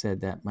 and it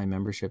said that my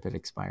membership had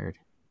expired.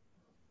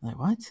 I'm like,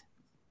 what?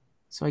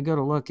 So I go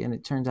to look, and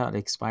it turns out it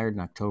expired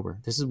in October.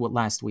 This is what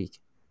last week.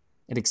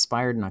 It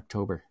expired in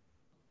October.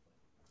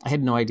 I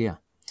had no idea.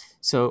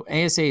 So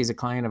ASA is a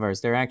client of ours.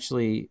 They're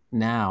actually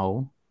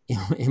now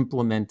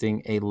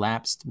implementing a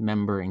lapsed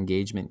member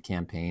engagement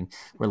campaign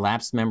where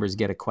lapsed members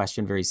get a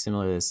question very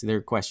similar to this.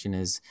 Their question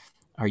is,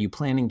 are you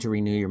planning to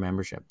renew your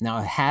membership?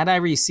 Now, had I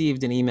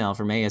received an email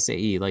from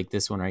ASAE like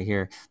this one right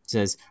here, it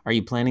says, are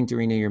you planning to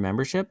renew your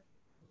membership?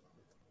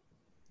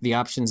 The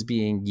options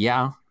being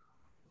yeah,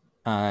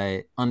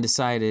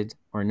 undecided,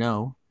 or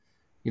no.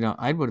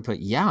 I would have put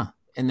yeah,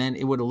 and then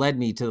it would have led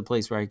me to the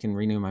place where I can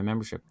renew my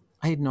membership.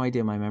 I had no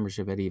idea my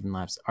membership had even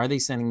lapsed. Are they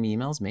sending me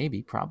emails?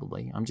 Maybe,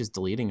 probably. I'm just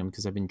deleting them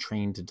because I've been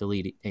trained to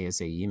delete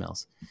ASA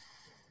emails.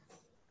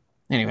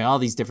 Anyway, all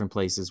these different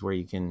places where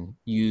you can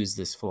use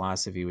this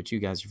philosophy, which you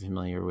guys are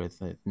familiar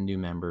with, new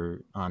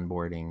member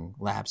onboarding,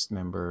 lapsed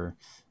member,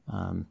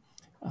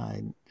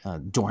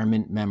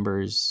 dormant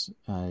members,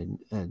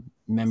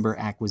 member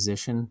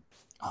acquisition.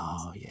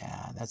 Oh,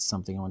 yeah, that's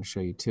something I want to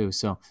show you too.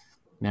 So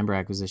member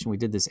acquisition, we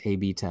did this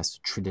A/B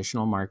test,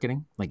 traditional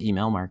marketing, like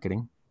email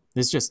marketing.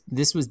 This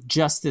was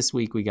just this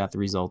week we got the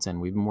results in.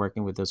 We've been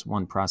working with this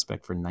one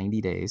prospect for 90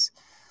 days.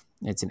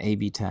 It's an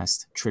A/B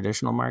test,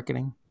 traditional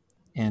marketing,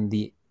 and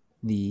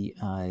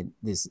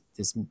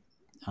this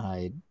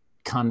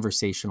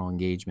conversational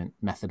engagement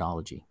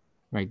methodology,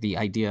 right? The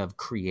idea of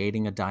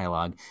creating a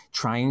dialogue,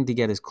 trying to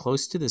get as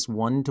close to this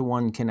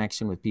one-to-one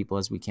connection with people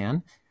as we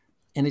can,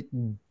 and it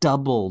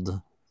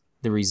doubled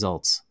the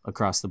results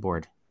across the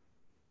board.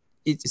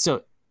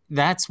 So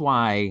that's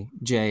why,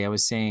 Jay, I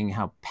was saying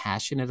how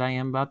passionate I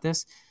am about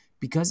this,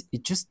 because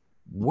it just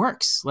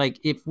works. Like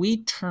if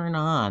we turn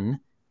on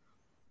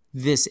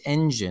this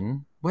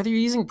engine, whether you're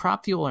using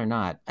PropFuel or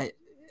not,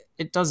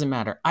 it doesn't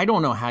matter. I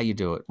don't know how you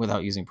do it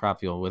without using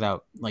PropFuel,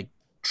 without like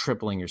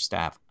tripling your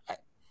staff.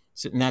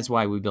 And that's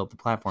why we built the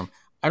platform.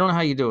 I don't know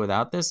how you do it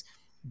without this,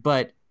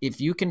 but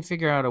if you can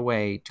figure out a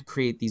way to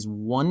create these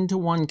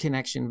one-to-one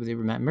connection with your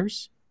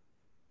members,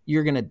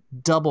 you're going to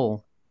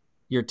double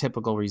your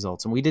typical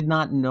results. And we did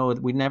not know,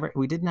 we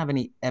didn't have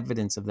any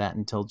evidence of that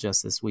until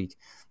just this week.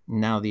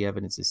 Now the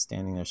evidence is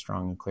standing there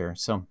strong and clear.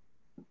 So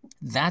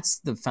that's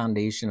the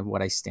foundation of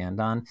what I stand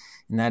on.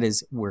 And that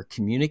is, we're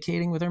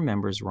communicating with our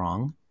members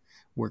wrong.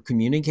 We're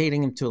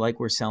communicating them to like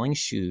we're selling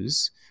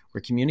shoes. We're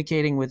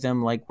communicating with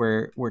them like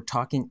we're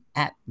talking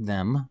at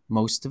them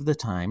most of the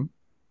time,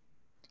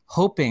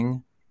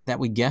 hoping that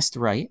we guessed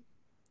right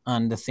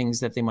on the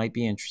things that they might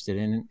be interested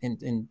in.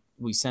 And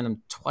we send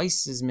them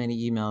twice as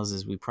many emails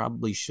as we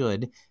probably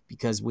should,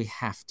 because we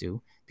have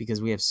to, because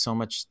we have so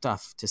much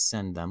stuff to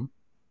send them,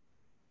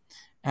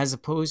 as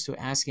opposed to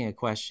asking a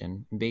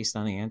question and based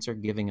on the answer,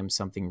 giving them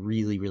something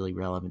really, really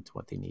relevant to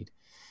what they need.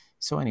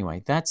 So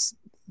anyway, that's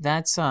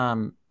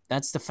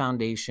the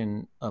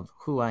foundation of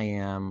who I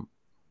am,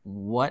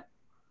 what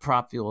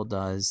PropFuel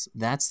does.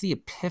 That's the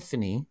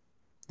epiphany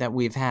that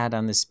we've had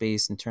on this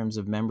space in terms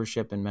of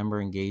membership and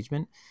member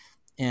engagement.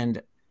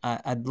 And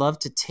I'd love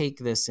to take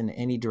this in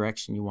any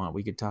direction you want.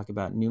 We could talk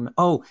about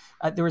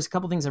there was a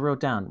couple things I wrote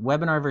down.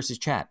 Webinar versus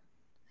chat.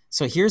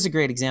 So here's a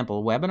great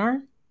example.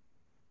 Webinar,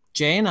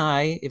 Jay and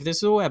I, if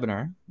this was a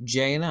webinar,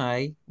 Jay and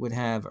I would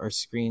have our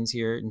screens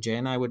here, and Jay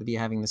and I would be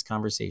having this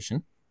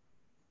conversation.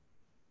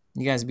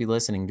 You guys would be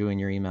listening, doing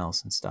your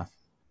emails and stuff,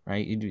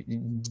 right?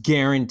 You'd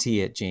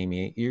guarantee it,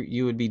 Jamie.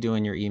 You would be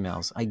doing your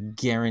emails. I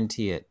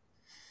guarantee it.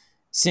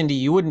 Cindy,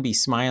 you wouldn't be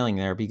smiling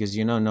there because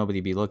nobody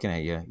would be looking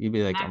at you. You'd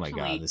be like, oh my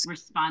God. I'm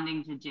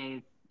responding to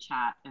Jay's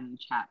chat in the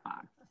chat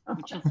box,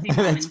 which you'll see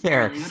That's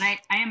fair. But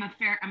I'm a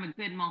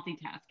good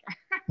multitasker.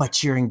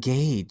 But you're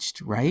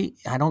engaged, right?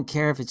 I don't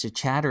care if it's a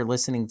chat or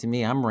listening to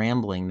me. I'm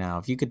rambling now.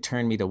 If you could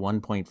turn me to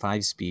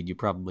 1.5 speed, you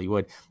probably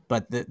would.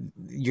 But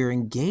you're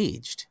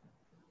engaged.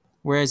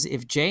 Whereas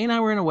if Jay and I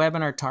were in a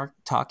webinar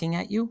talking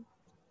at you,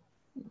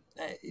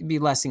 it'd be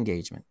less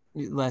engagement.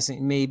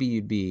 Maybe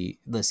you'd be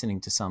listening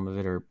to some of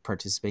it or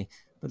participate,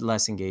 but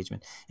less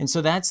engagement. And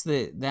so that's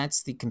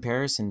the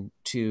comparison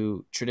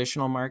to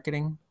traditional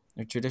marketing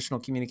or traditional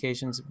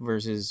communications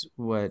versus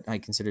what I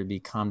consider to be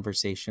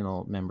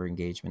conversational member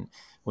engagement,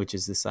 which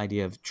is this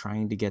idea of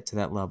trying to get to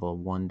that level of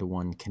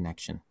one-to-one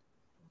connection.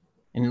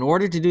 And in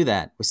order to do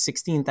that with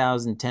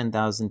 16,000,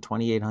 10,000,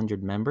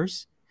 2,800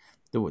 members,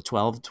 the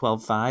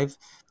 12.5,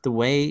 the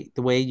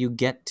way you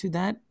get to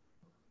that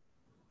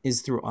is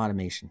through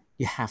automation.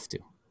 You have to.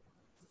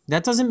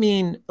 That doesn't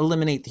mean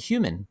eliminate the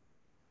human.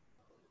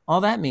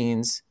 All that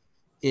means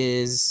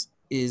is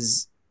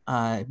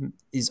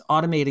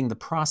automating the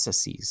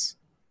processes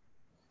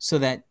so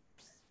that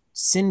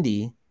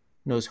Cindy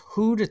knows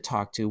who to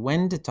talk to,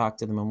 when to talk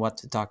to them, and what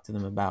to talk to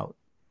them about.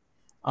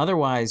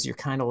 Otherwise, you're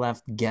kind of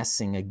left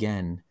guessing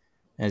again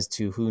as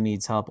to who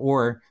needs help,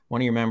 or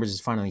one of your members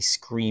is finally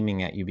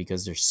screaming at you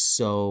because they're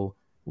so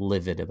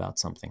livid about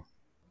something.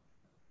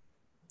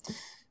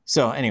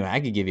 So anyway, I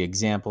could give you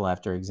example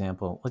after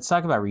example. Let's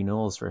talk about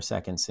renewals for a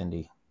second,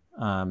 Cindy.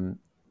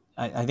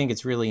 I think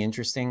it's really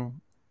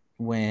interesting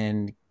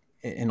when,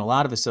 and a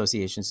lot of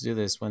associations do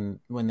this, when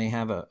they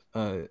have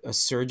a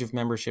surge of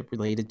membership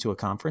related to a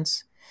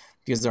conference,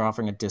 because they're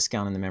offering a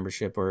discount in the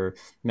membership, or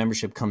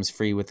membership comes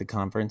free with the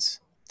conference.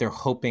 They're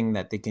hoping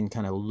that they can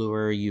kind of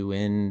lure you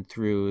in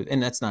through,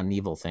 and that's not an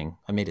evil thing.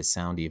 I made it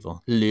sound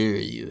evil. Lure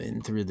you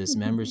in through this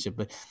membership,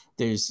 but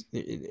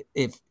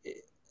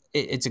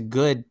it's a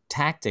good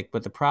tactic,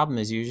 but the problem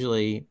is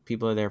usually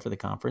people are there for the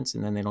conference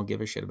and then they don't give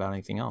a shit about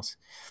anything else.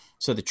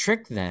 So the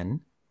trick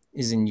then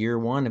is in year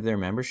one of their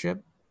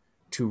membership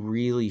to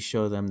really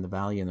show them the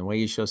value. And the way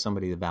you show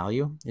somebody the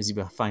value is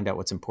you find out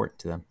what's important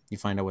to them. You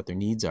find out what their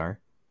needs are,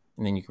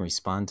 and then you can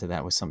respond to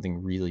that with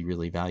something really,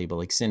 really valuable.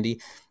 Like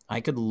Cindy,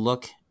 I could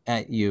look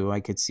at you.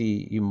 I could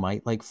see you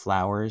might like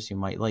flowers. You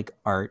might like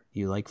art.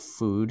 You like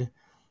food,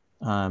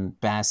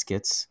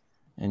 baskets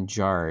and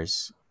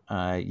jars.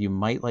 You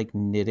might like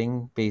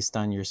knitting based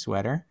on your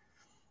sweater.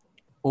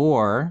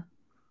 Or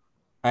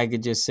I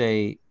could just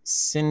say,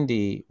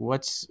 Cindy,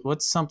 what's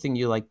something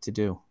you like to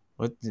do?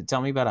 Tell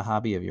me about a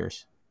hobby of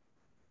yours.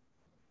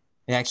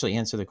 Actually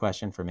answer the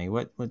question for me.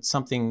 What's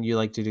something you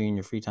like to do in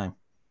your free time?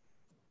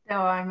 So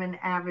I'm an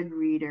avid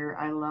reader.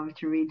 I love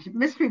to read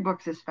mystery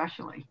books,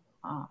 especially.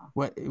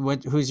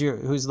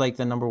 Who's like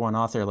the number one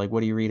author? Like,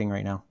 what are you reading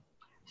right now?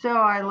 So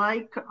I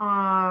like,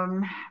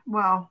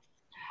 well,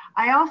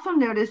 I also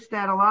noticed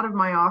that a lot of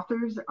my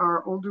authors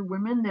are older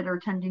women that are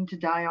tending to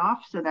die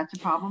off. So that's a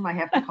problem. I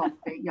have to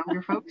cultivate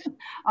younger folks.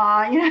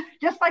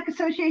 Just like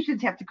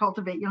associations have to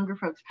cultivate younger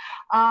folks.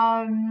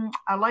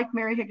 I like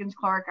Mary Higgins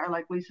Clark. I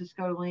like Lisa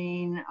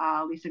Scoline,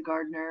 Lisa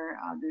Gardner.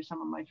 They're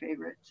some of my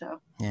favorites.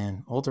 So.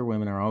 And older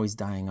women are always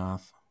dying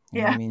off.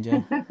 You know what I mean,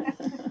 Jay?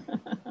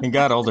 And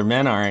God, older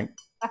men aren't.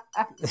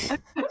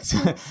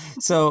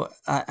 So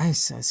I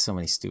said so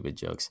many stupid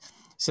jokes.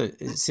 So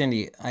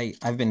Cindy,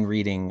 I've been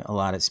reading a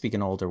lot of,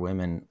 speaking of older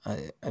women,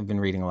 I've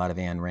been reading a lot of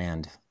Ayn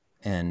Rand,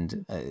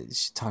 and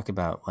she talk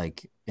about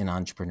like an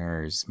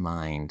entrepreneur's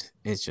mind.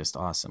 It's just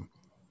awesome.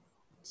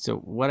 So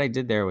what I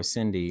did there with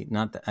Cindy,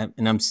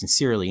 and I'm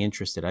sincerely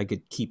interested. I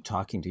could keep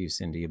talking to you,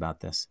 Cindy, about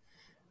this.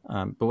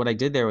 But what I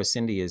did there with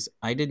Cindy is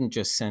I didn't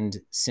just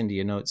send Cindy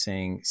a note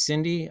saying,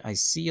 Cindy, I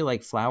see you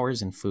like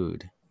flowers and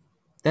food.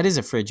 That is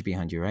a fridge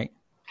behind you, right?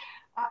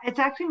 It's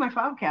actually my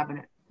file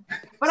cabinet.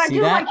 But I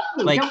do like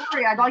food. Don't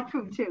worry, I like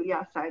food too.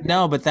 Yes, I do.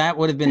 No, but that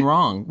would have been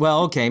wrong.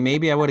 Well, okay,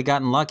 maybe I would have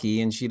gotten lucky,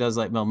 and she does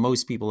like, well,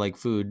 most people like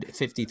food.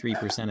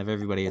 53% of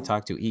everybody I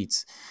talk to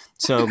eats.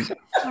 So,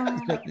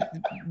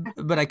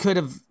 but I could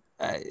have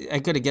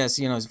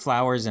guessed,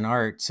 flowers and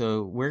art.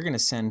 So we're going to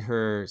send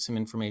her some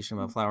information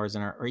about flowers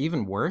and art, or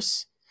even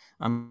worse.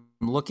 I'm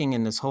looking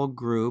in this whole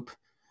group.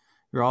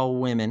 You're all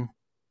women,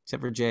 except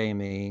for Jay and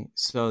me.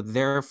 So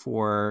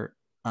therefore,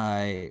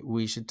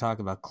 we should talk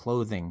about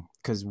clothing,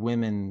 because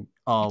women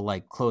all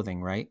like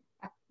clothing, right?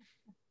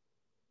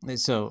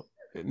 So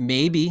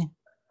maybe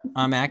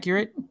I'm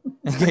accurate.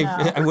 Okay,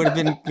 no. I would have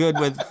been good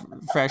with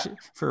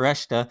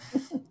Freshta,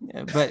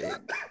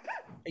 but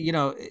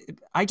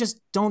I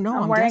just don't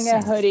know. I'm wearing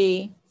a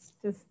hoodie.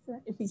 Just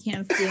if you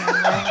can't see,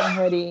 I'm wearing a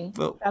hoodie.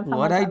 But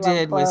what I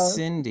did with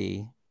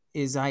Cindy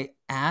is I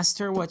asked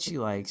her what she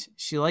likes.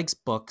 She likes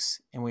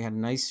books, and we had a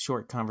nice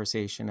short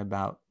conversation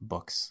about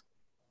books.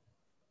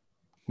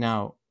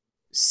 Now,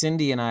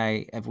 Cindy and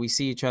I, if we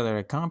see each other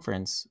at a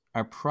conference,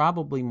 are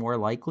probably more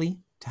likely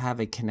to have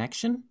a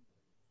connection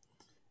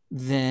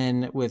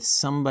than with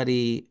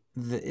somebody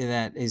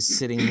that is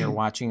sitting here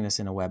watching this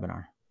in a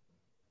webinar.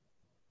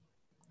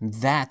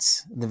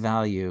 That's the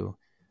value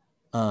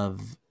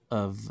of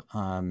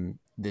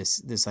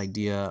this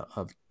idea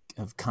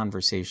of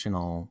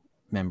conversational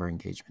member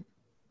engagement.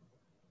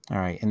 All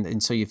right,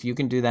 and so if you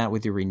can do that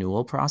with your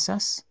renewal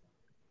process,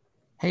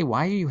 hey,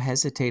 why are you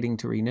hesitating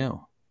to renew?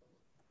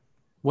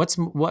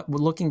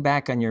 Looking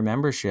back on your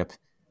membership,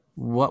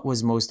 what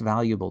was most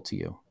valuable to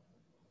you?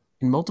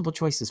 And multiple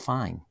choice is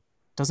fine.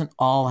 It doesn't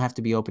all have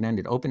to be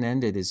open-ended.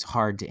 Open-ended is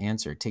hard to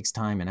answer. It takes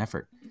time and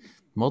effort.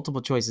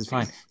 Multiple choice is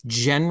fine.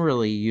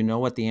 Generally, you know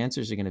what the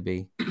answers are going to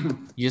be.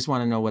 You just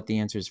want to know what the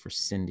answer is for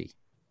Cindy.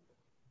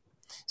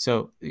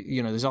 So,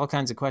 there's all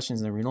kinds of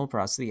questions in the renewal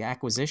process. The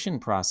acquisition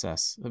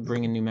process of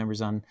bringing new members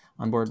on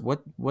board.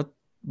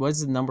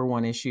 What's the number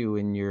one issue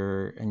in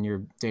your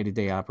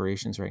day-to-day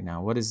operations right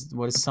now? What is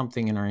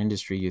something in our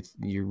industry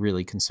you're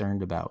really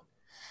concerned about?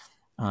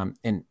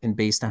 And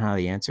based on how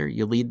they answer,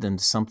 you lead them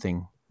to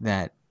something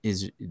that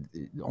is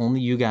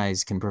only you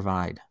guys can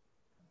provide.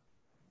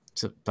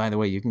 So, by the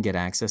way, you can get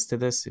access to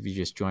this if you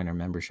just join our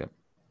membership.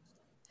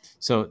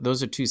 So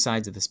those are two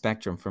sides of the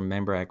spectrum, from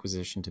member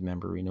acquisition to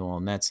member renewal.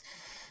 And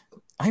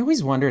I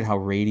always wondered how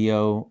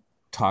radio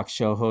talk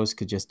show hosts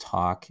could just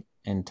talk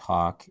and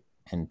talk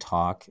and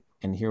talk.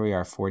 And here we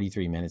are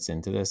 43 minutes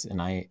into this,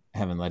 and I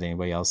haven't let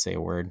anybody else say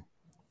a word.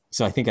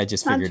 So I think I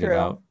just figured it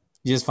out.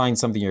 You just find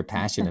something you're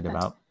passionate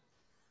about.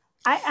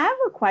 I have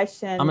a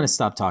question. I'm going to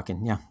stop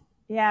talking. Yeah.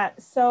 Yeah.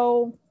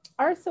 So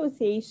Our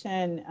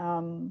association,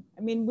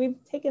 I mean, we've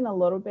taken a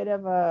little bit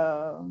of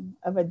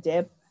a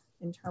dip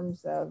in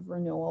terms of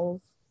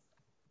renewals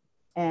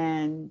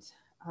and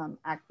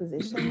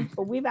acquisitions,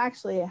 but we've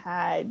actually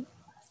had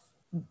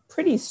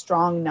pretty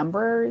strong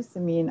numbers. I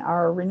mean,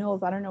 our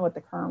renewals, I don't know what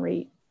the current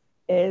rate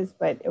is,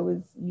 but it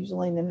was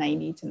usually in the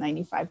 90 to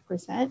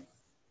 95%.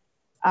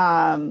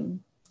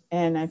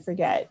 And I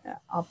forget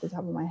off the top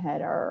of my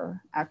head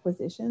our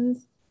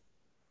acquisitions.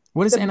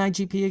 What is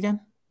NIGP again?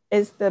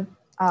 Is the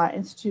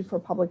Institute for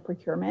Public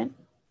Procurement.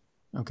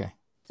 Okay.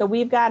 So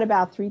we've got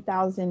about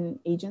 3,000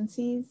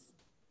 agencies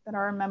that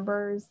are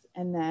members,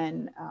 and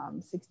then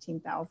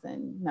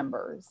 16,000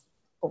 members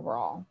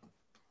overall.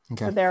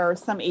 Okay. So there are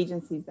some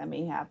agencies that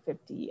may have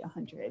 50,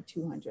 100,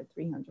 200,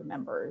 300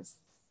 members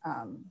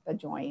that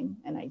join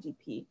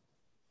NIGP.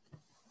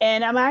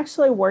 And I'm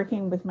actually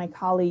working with my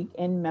colleague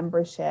in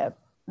membership,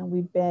 and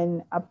we've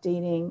been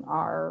updating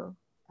our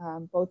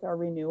both our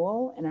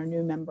renewal and our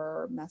new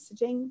member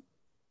messaging.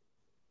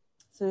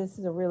 So this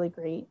is a really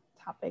great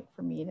topic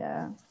for me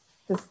to,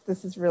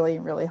 this is really,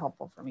 really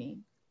helpful for me,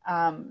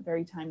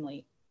 very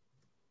timely.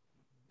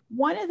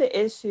 One of the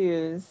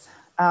issues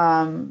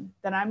that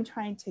I'm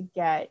trying to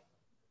get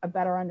a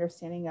better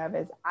understanding of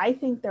is I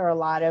think there are a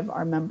lot of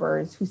our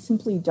members who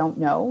simply don't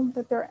know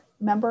that they're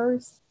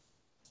members,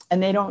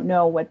 and they don't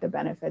know what the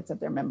benefits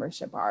of their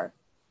membership are.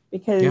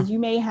 Because you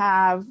may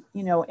have,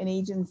 you know, an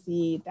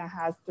agency that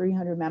has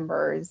 300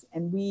 members,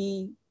 and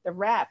the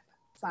rep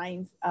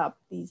signs up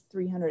these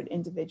 300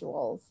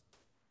 individuals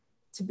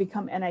to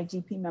become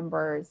NIGP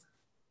members,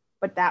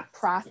 but that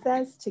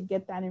process to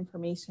get that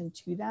information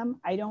to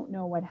them, I don't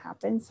know what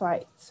happens.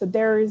 So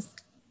there's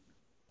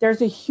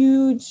a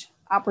huge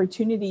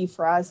opportunity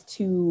for us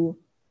to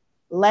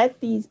let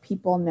these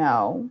people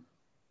know,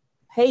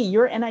 hey,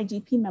 you're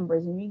NIGP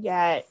members, and you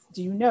get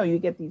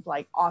these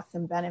like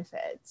awesome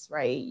benefits,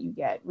 right? You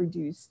get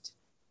reduced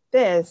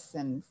this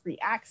and free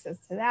access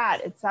to that,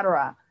 et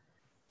cetera.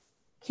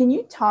 Can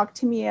you talk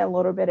to me a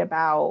little bit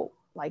about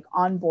like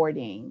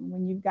onboarding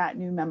when you've got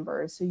new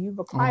members? So you've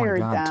acquired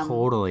them.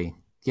 Totally.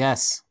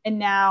 Yes. And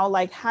now,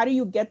 like, how do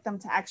you get them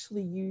to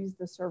actually use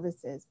the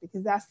services?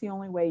 Because that's the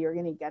only way you're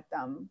going to get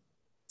them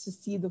to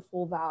see the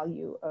full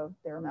value of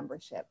their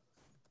membership.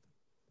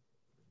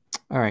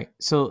 All right.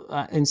 So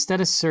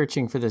instead of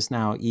searching for this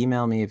now,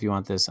 email me if you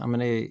want this.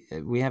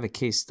 We have a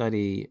case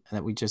study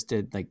that we just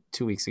did like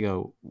 2 weeks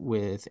ago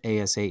with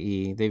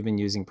ASAE. They've been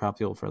using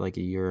PropFuel for like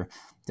a year,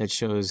 that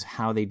shows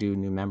how they do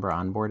new member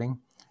onboarding,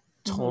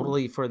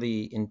 totally for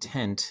the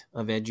intent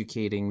of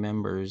educating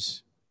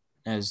members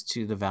as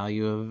to the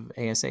value of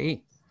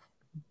ASAE,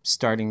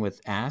 starting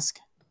with ask,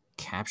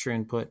 capture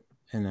input,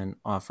 and then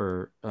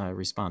offer a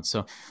response.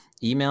 So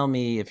email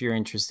me if you're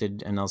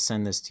interested, and I'll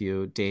send this to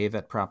you,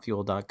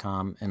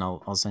 dave@propfuel.com, and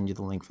I'll send you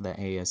the link for the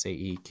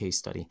ASAE case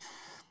study.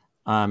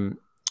 And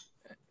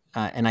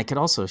I could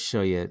also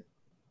show you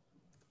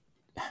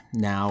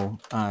now.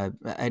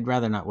 I'd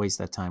rather not waste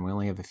that time. We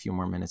only have a few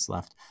more minutes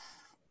left.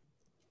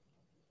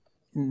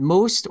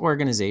 Most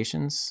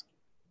organizations,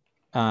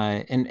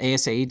 and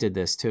ASAE did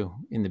this too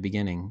in the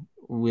beginning,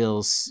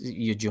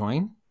 you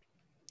join,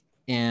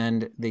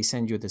 and they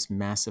send you this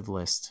massive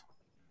list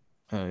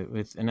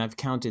and I've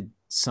counted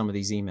some of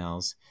these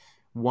emails.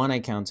 One I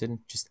counted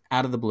just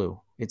out of the blue.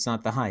 It's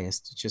not the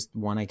highest. It's just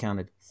one I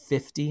counted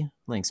 50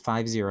 links,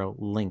 50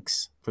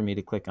 links for me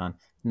to click on,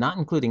 not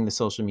including the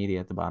social media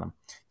at the bottom.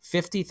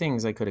 50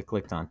 things I could have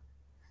clicked on.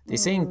 They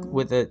say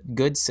with a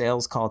good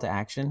sales call to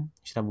action,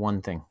 you should have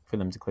one thing for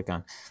them to click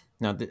on.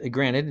 Now,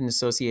 granted, an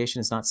association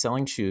is not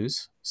selling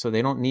shoes, so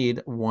they don't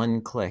need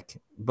one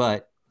click,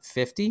 but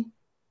 50,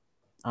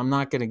 I'm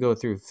not going to go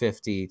through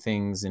 50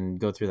 things and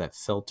go through that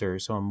filter.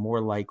 So I'm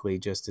more likely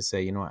just to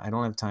say, you know what, I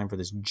don't have time for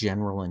this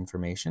general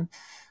information.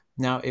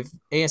 Now, if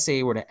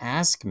ASA were to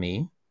ask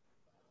me,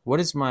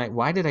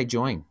 why did I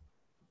join?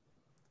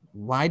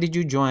 Why did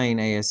you join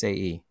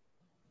ASAE? A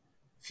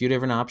few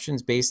different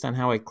options based on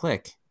how I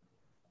click.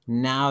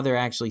 Now they're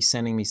actually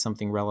sending me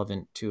something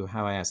relevant to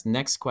how I ask.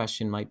 Next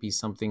question might be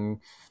something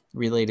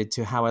related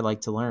to how I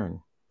like to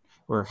learn,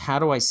 or how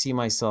do I see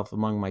myself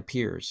among my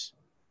peers?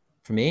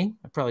 For me,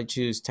 I probably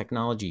choose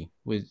technology,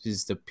 which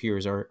is the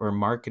peers, or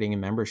marketing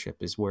and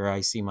membership is where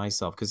I see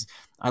myself, because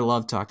I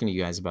love talking to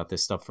you guys about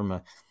this stuff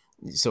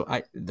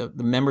the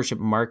membership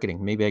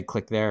marketing. Maybe I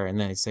click there and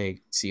then I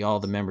see all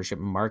the membership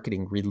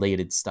marketing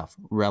related stuff,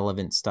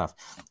 relevant stuff.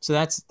 So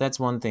that's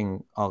one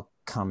thing I'll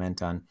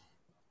comment on.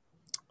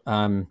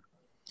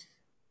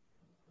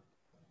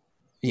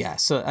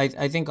 So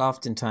I think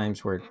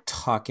oftentimes we're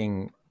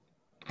talking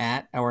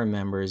at our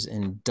members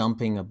and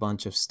dumping a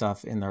bunch of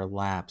stuff in their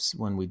laps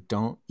when we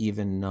don't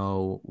even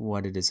know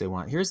what it is they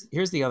want.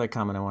 Here's the other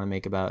comment I want to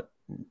make about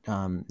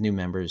new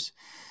members.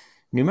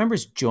 New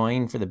members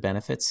join for the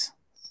benefits,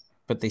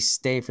 but they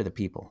stay for the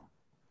people.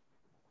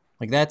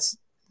 Like that's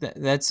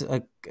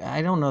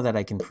I don't know that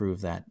I can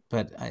prove that,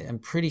 but I'm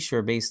pretty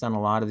sure based on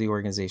a lot of the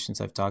organizations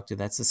I've talked to,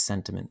 that's the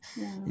sentiment,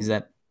 is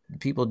that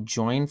people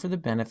join for the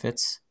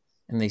benefits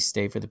and they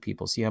stay for the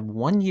people. So you have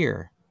 1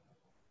 year.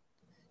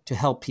 to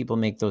help people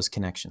make those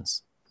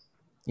connections,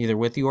 either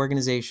with the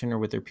organization or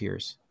with their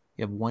peers.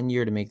 You have 1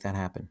 year to make that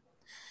happen.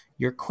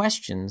 Your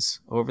questions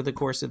over the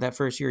course of that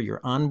first year, your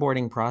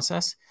onboarding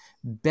process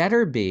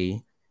better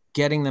be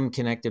getting them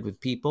connected with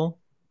people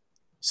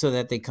so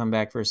that they come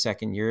back for a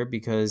second year.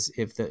 Because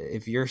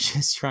if you're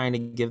just trying to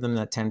give them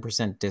that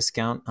 10%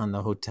 discount on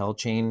the hotel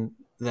chain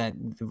that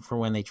for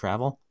when they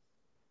travel,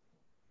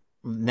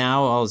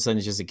 now all of a sudden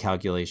it's just a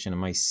calculation.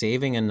 Am I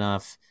saving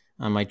enough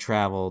on my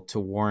travel to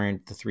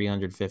warrant the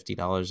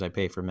 $350 I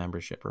pay for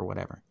membership or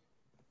whatever?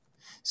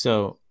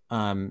 So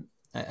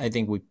I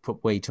think we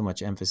put way too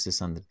much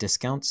emphasis on the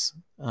discounts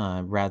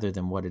rather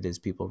than what it is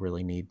people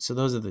really need. So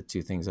those are the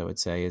two things I would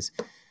say is,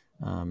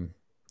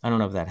 I don't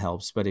know if that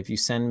helps, but if you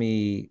send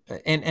me,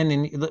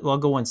 and I'll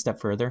go one step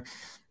further.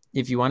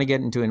 If you want to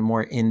get into a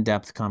more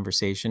in-depth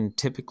conversation,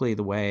 typically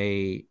the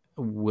way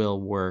will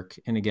work,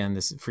 and again,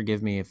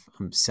 forgive me if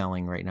I'm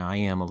selling right now. I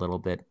am a little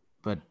bit,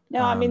 but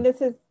no, I mean,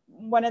 this is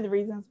one of the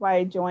reasons why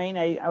I joined.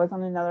 I was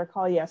on another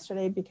call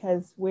yesterday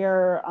because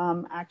we're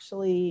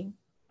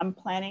I'm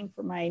planning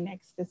for my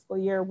next fiscal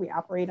year. We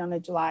operate on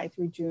a July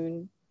through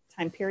June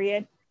time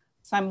period.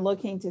 So I'm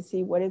looking to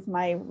see what does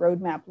my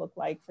roadmap look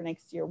like for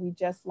next year. We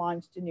just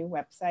launched a new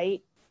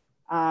website.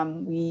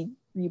 We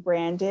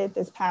rebranded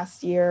this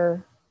past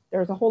year.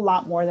 There's a whole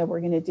lot more that we're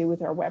going to do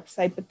with our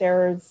website, but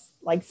there's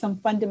like some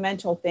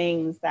fundamental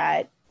things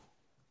that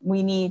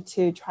we need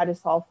to try to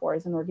solve for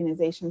as an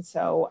organization.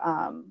 So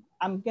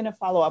I'm going to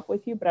follow up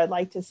with you, but I'd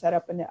like to set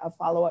up a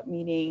follow-up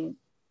meeting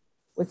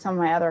with some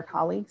of my other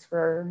colleagues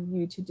for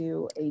you to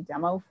do a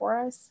demo for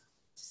us.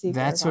 To see if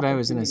that's what I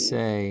was going to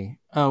say.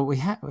 Oh,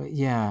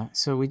 yeah.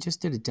 So we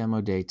just did a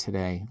demo day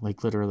today,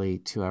 like literally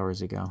 2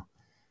 hours ago,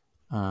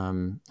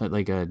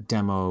 like a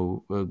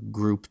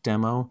group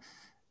demo.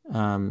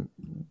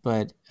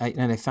 But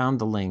I found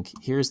the link.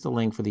 Here's the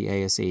link for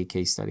the ASA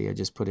case study. I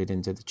just put it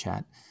into the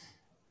chat.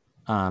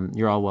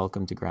 You're all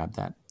welcome to grab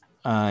that.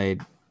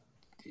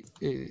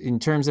 In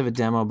terms of a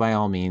demo, by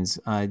all means,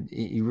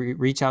 you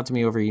reach out to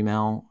me over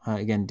email.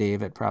 Again,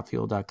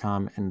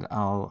 dave@propfuel.com, and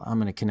I'm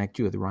going to connect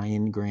you with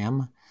Ryan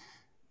Graham.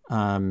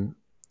 And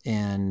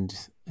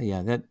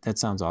yeah, that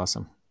sounds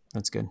awesome.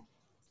 That's good.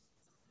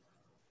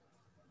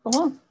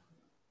 Cool.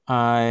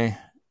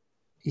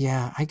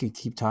 Yeah, I could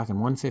keep talking.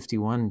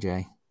 151,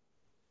 Jay.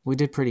 We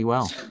did pretty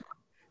well.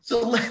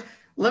 So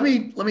let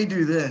me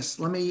do this.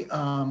 Let me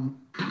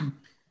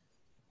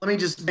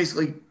just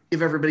basically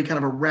give everybody kind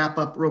of a wrap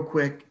up real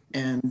quick,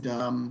 and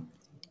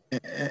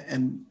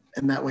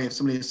that way, if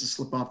somebody has to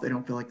slip off, they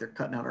don't feel like they're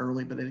cutting out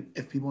early. But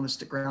if people want to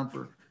stick around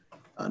for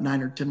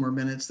 9 or 10 more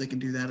minutes, they can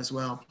do that as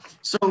well.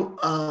 So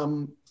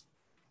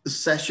the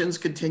sessions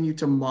continue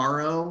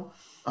tomorrow.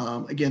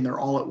 Again, they're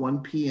all at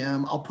 1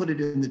 p.m. I'll put it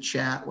in the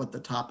chat what the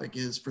topic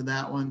is for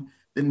that one.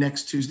 The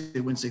next Tuesday,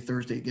 Wednesday,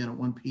 Thursday, again at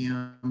 1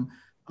 p.m.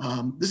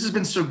 This has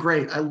been so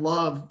great. I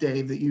love,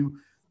 Dave, that you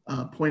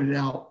pointed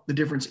out the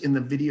difference in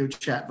the video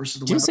chat versus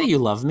the webinar. Did you say you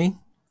love me?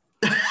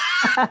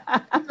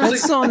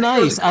 That's so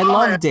nice. I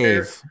love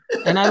Dave.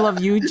 And I love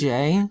you,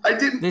 Jay. I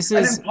didn't pause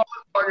it long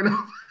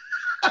enough.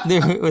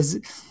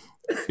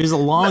 There's a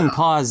long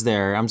pause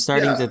there. I'm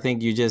starting to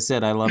think you just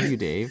said, I love you,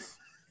 Dave.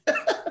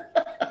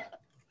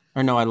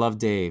 Or no, I love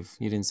Dave.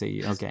 You didn't say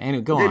you. Okay,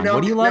 anyway, go on.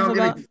 What do you love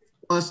about?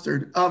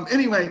 Flustered.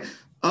 Anyway,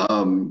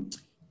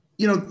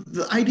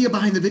 the idea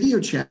behind the video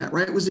chat,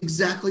 right, was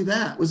exactly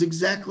that. Was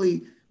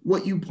exactly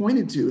what you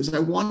pointed to. Is I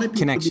wanted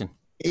people to be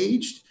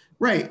engaged,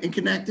 right, and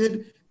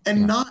connected,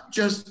 and not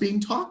just being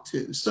talked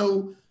to.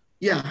 So,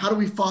 yeah, how do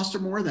we foster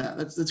more of that?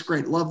 That's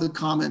great. Love the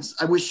comments.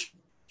 I wish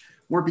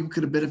more people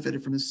could have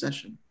benefited from this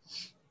session.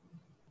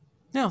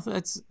 No,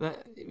 that's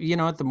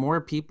the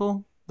more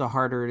people, the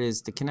harder it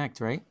is to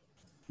connect, right?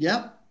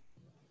 Yep.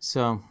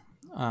 So,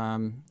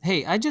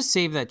 hey, I just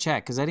saved that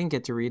chat because I didn't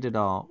get to read it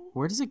all.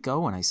 Where does it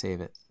go when I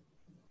save it?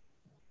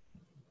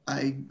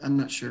 I'm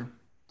not sure.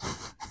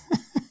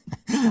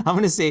 I'm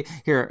going to say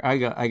here, I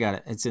got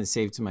it. It's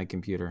saved to my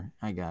computer.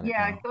 I got it.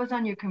 Yeah, it goes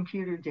on your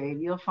computer,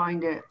 Dave. You'll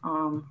find it,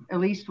 at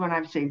least when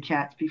I've saved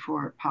chats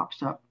before it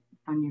pops up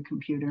on your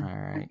computer.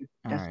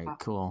 All right,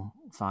 cool.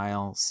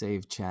 File,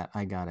 save chat.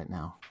 I got it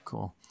now.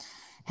 Cool.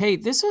 Hey,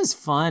 this was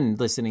fun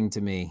listening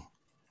to me.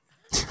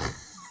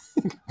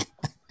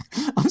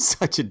 I'm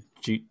such a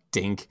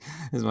dink,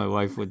 as my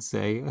wife would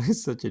say.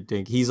 Such a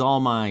dink. He's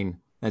all mine.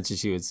 That's what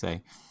she would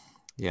say.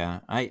 Yeah,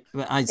 I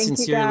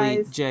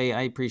sincerely, Jay,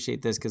 I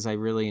appreciate this because I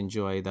really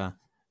enjoy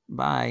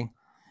I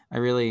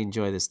really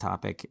enjoy this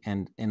topic,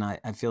 and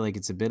I feel like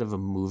it's a bit of a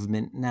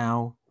movement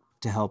now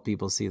to help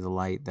people see the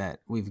light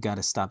that we've got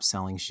to stop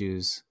selling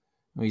shoes.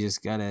 We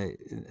gotta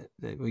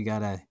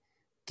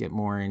get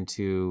more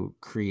into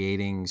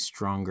creating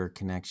stronger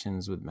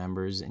connections with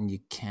members, and you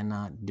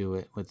cannot do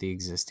it with the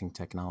existing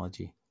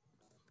technology.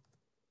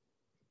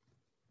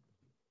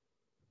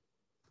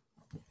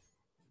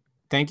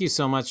 Thank you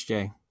so much,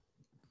 Jay.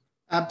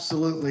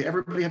 Absolutely.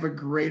 Everybody have a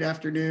great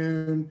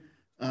afternoon.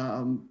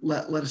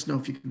 Let us know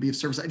if you can be of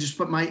service. I just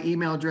put my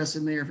email address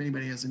in there if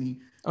anybody has any.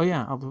 Oh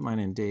yeah, I'll put mine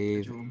in,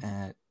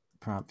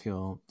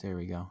 Dave@PropFuel. There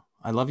we go.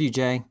 I love you,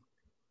 Jay.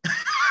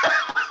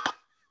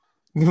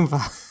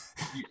 Bye.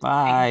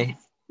 Bye.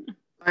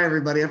 Bye,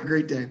 everybody. Have a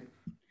great day.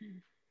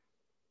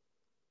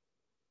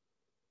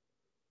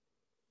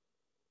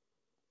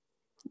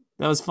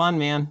 That was fun,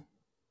 man.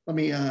 Let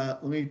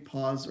me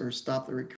pause or stop the recording.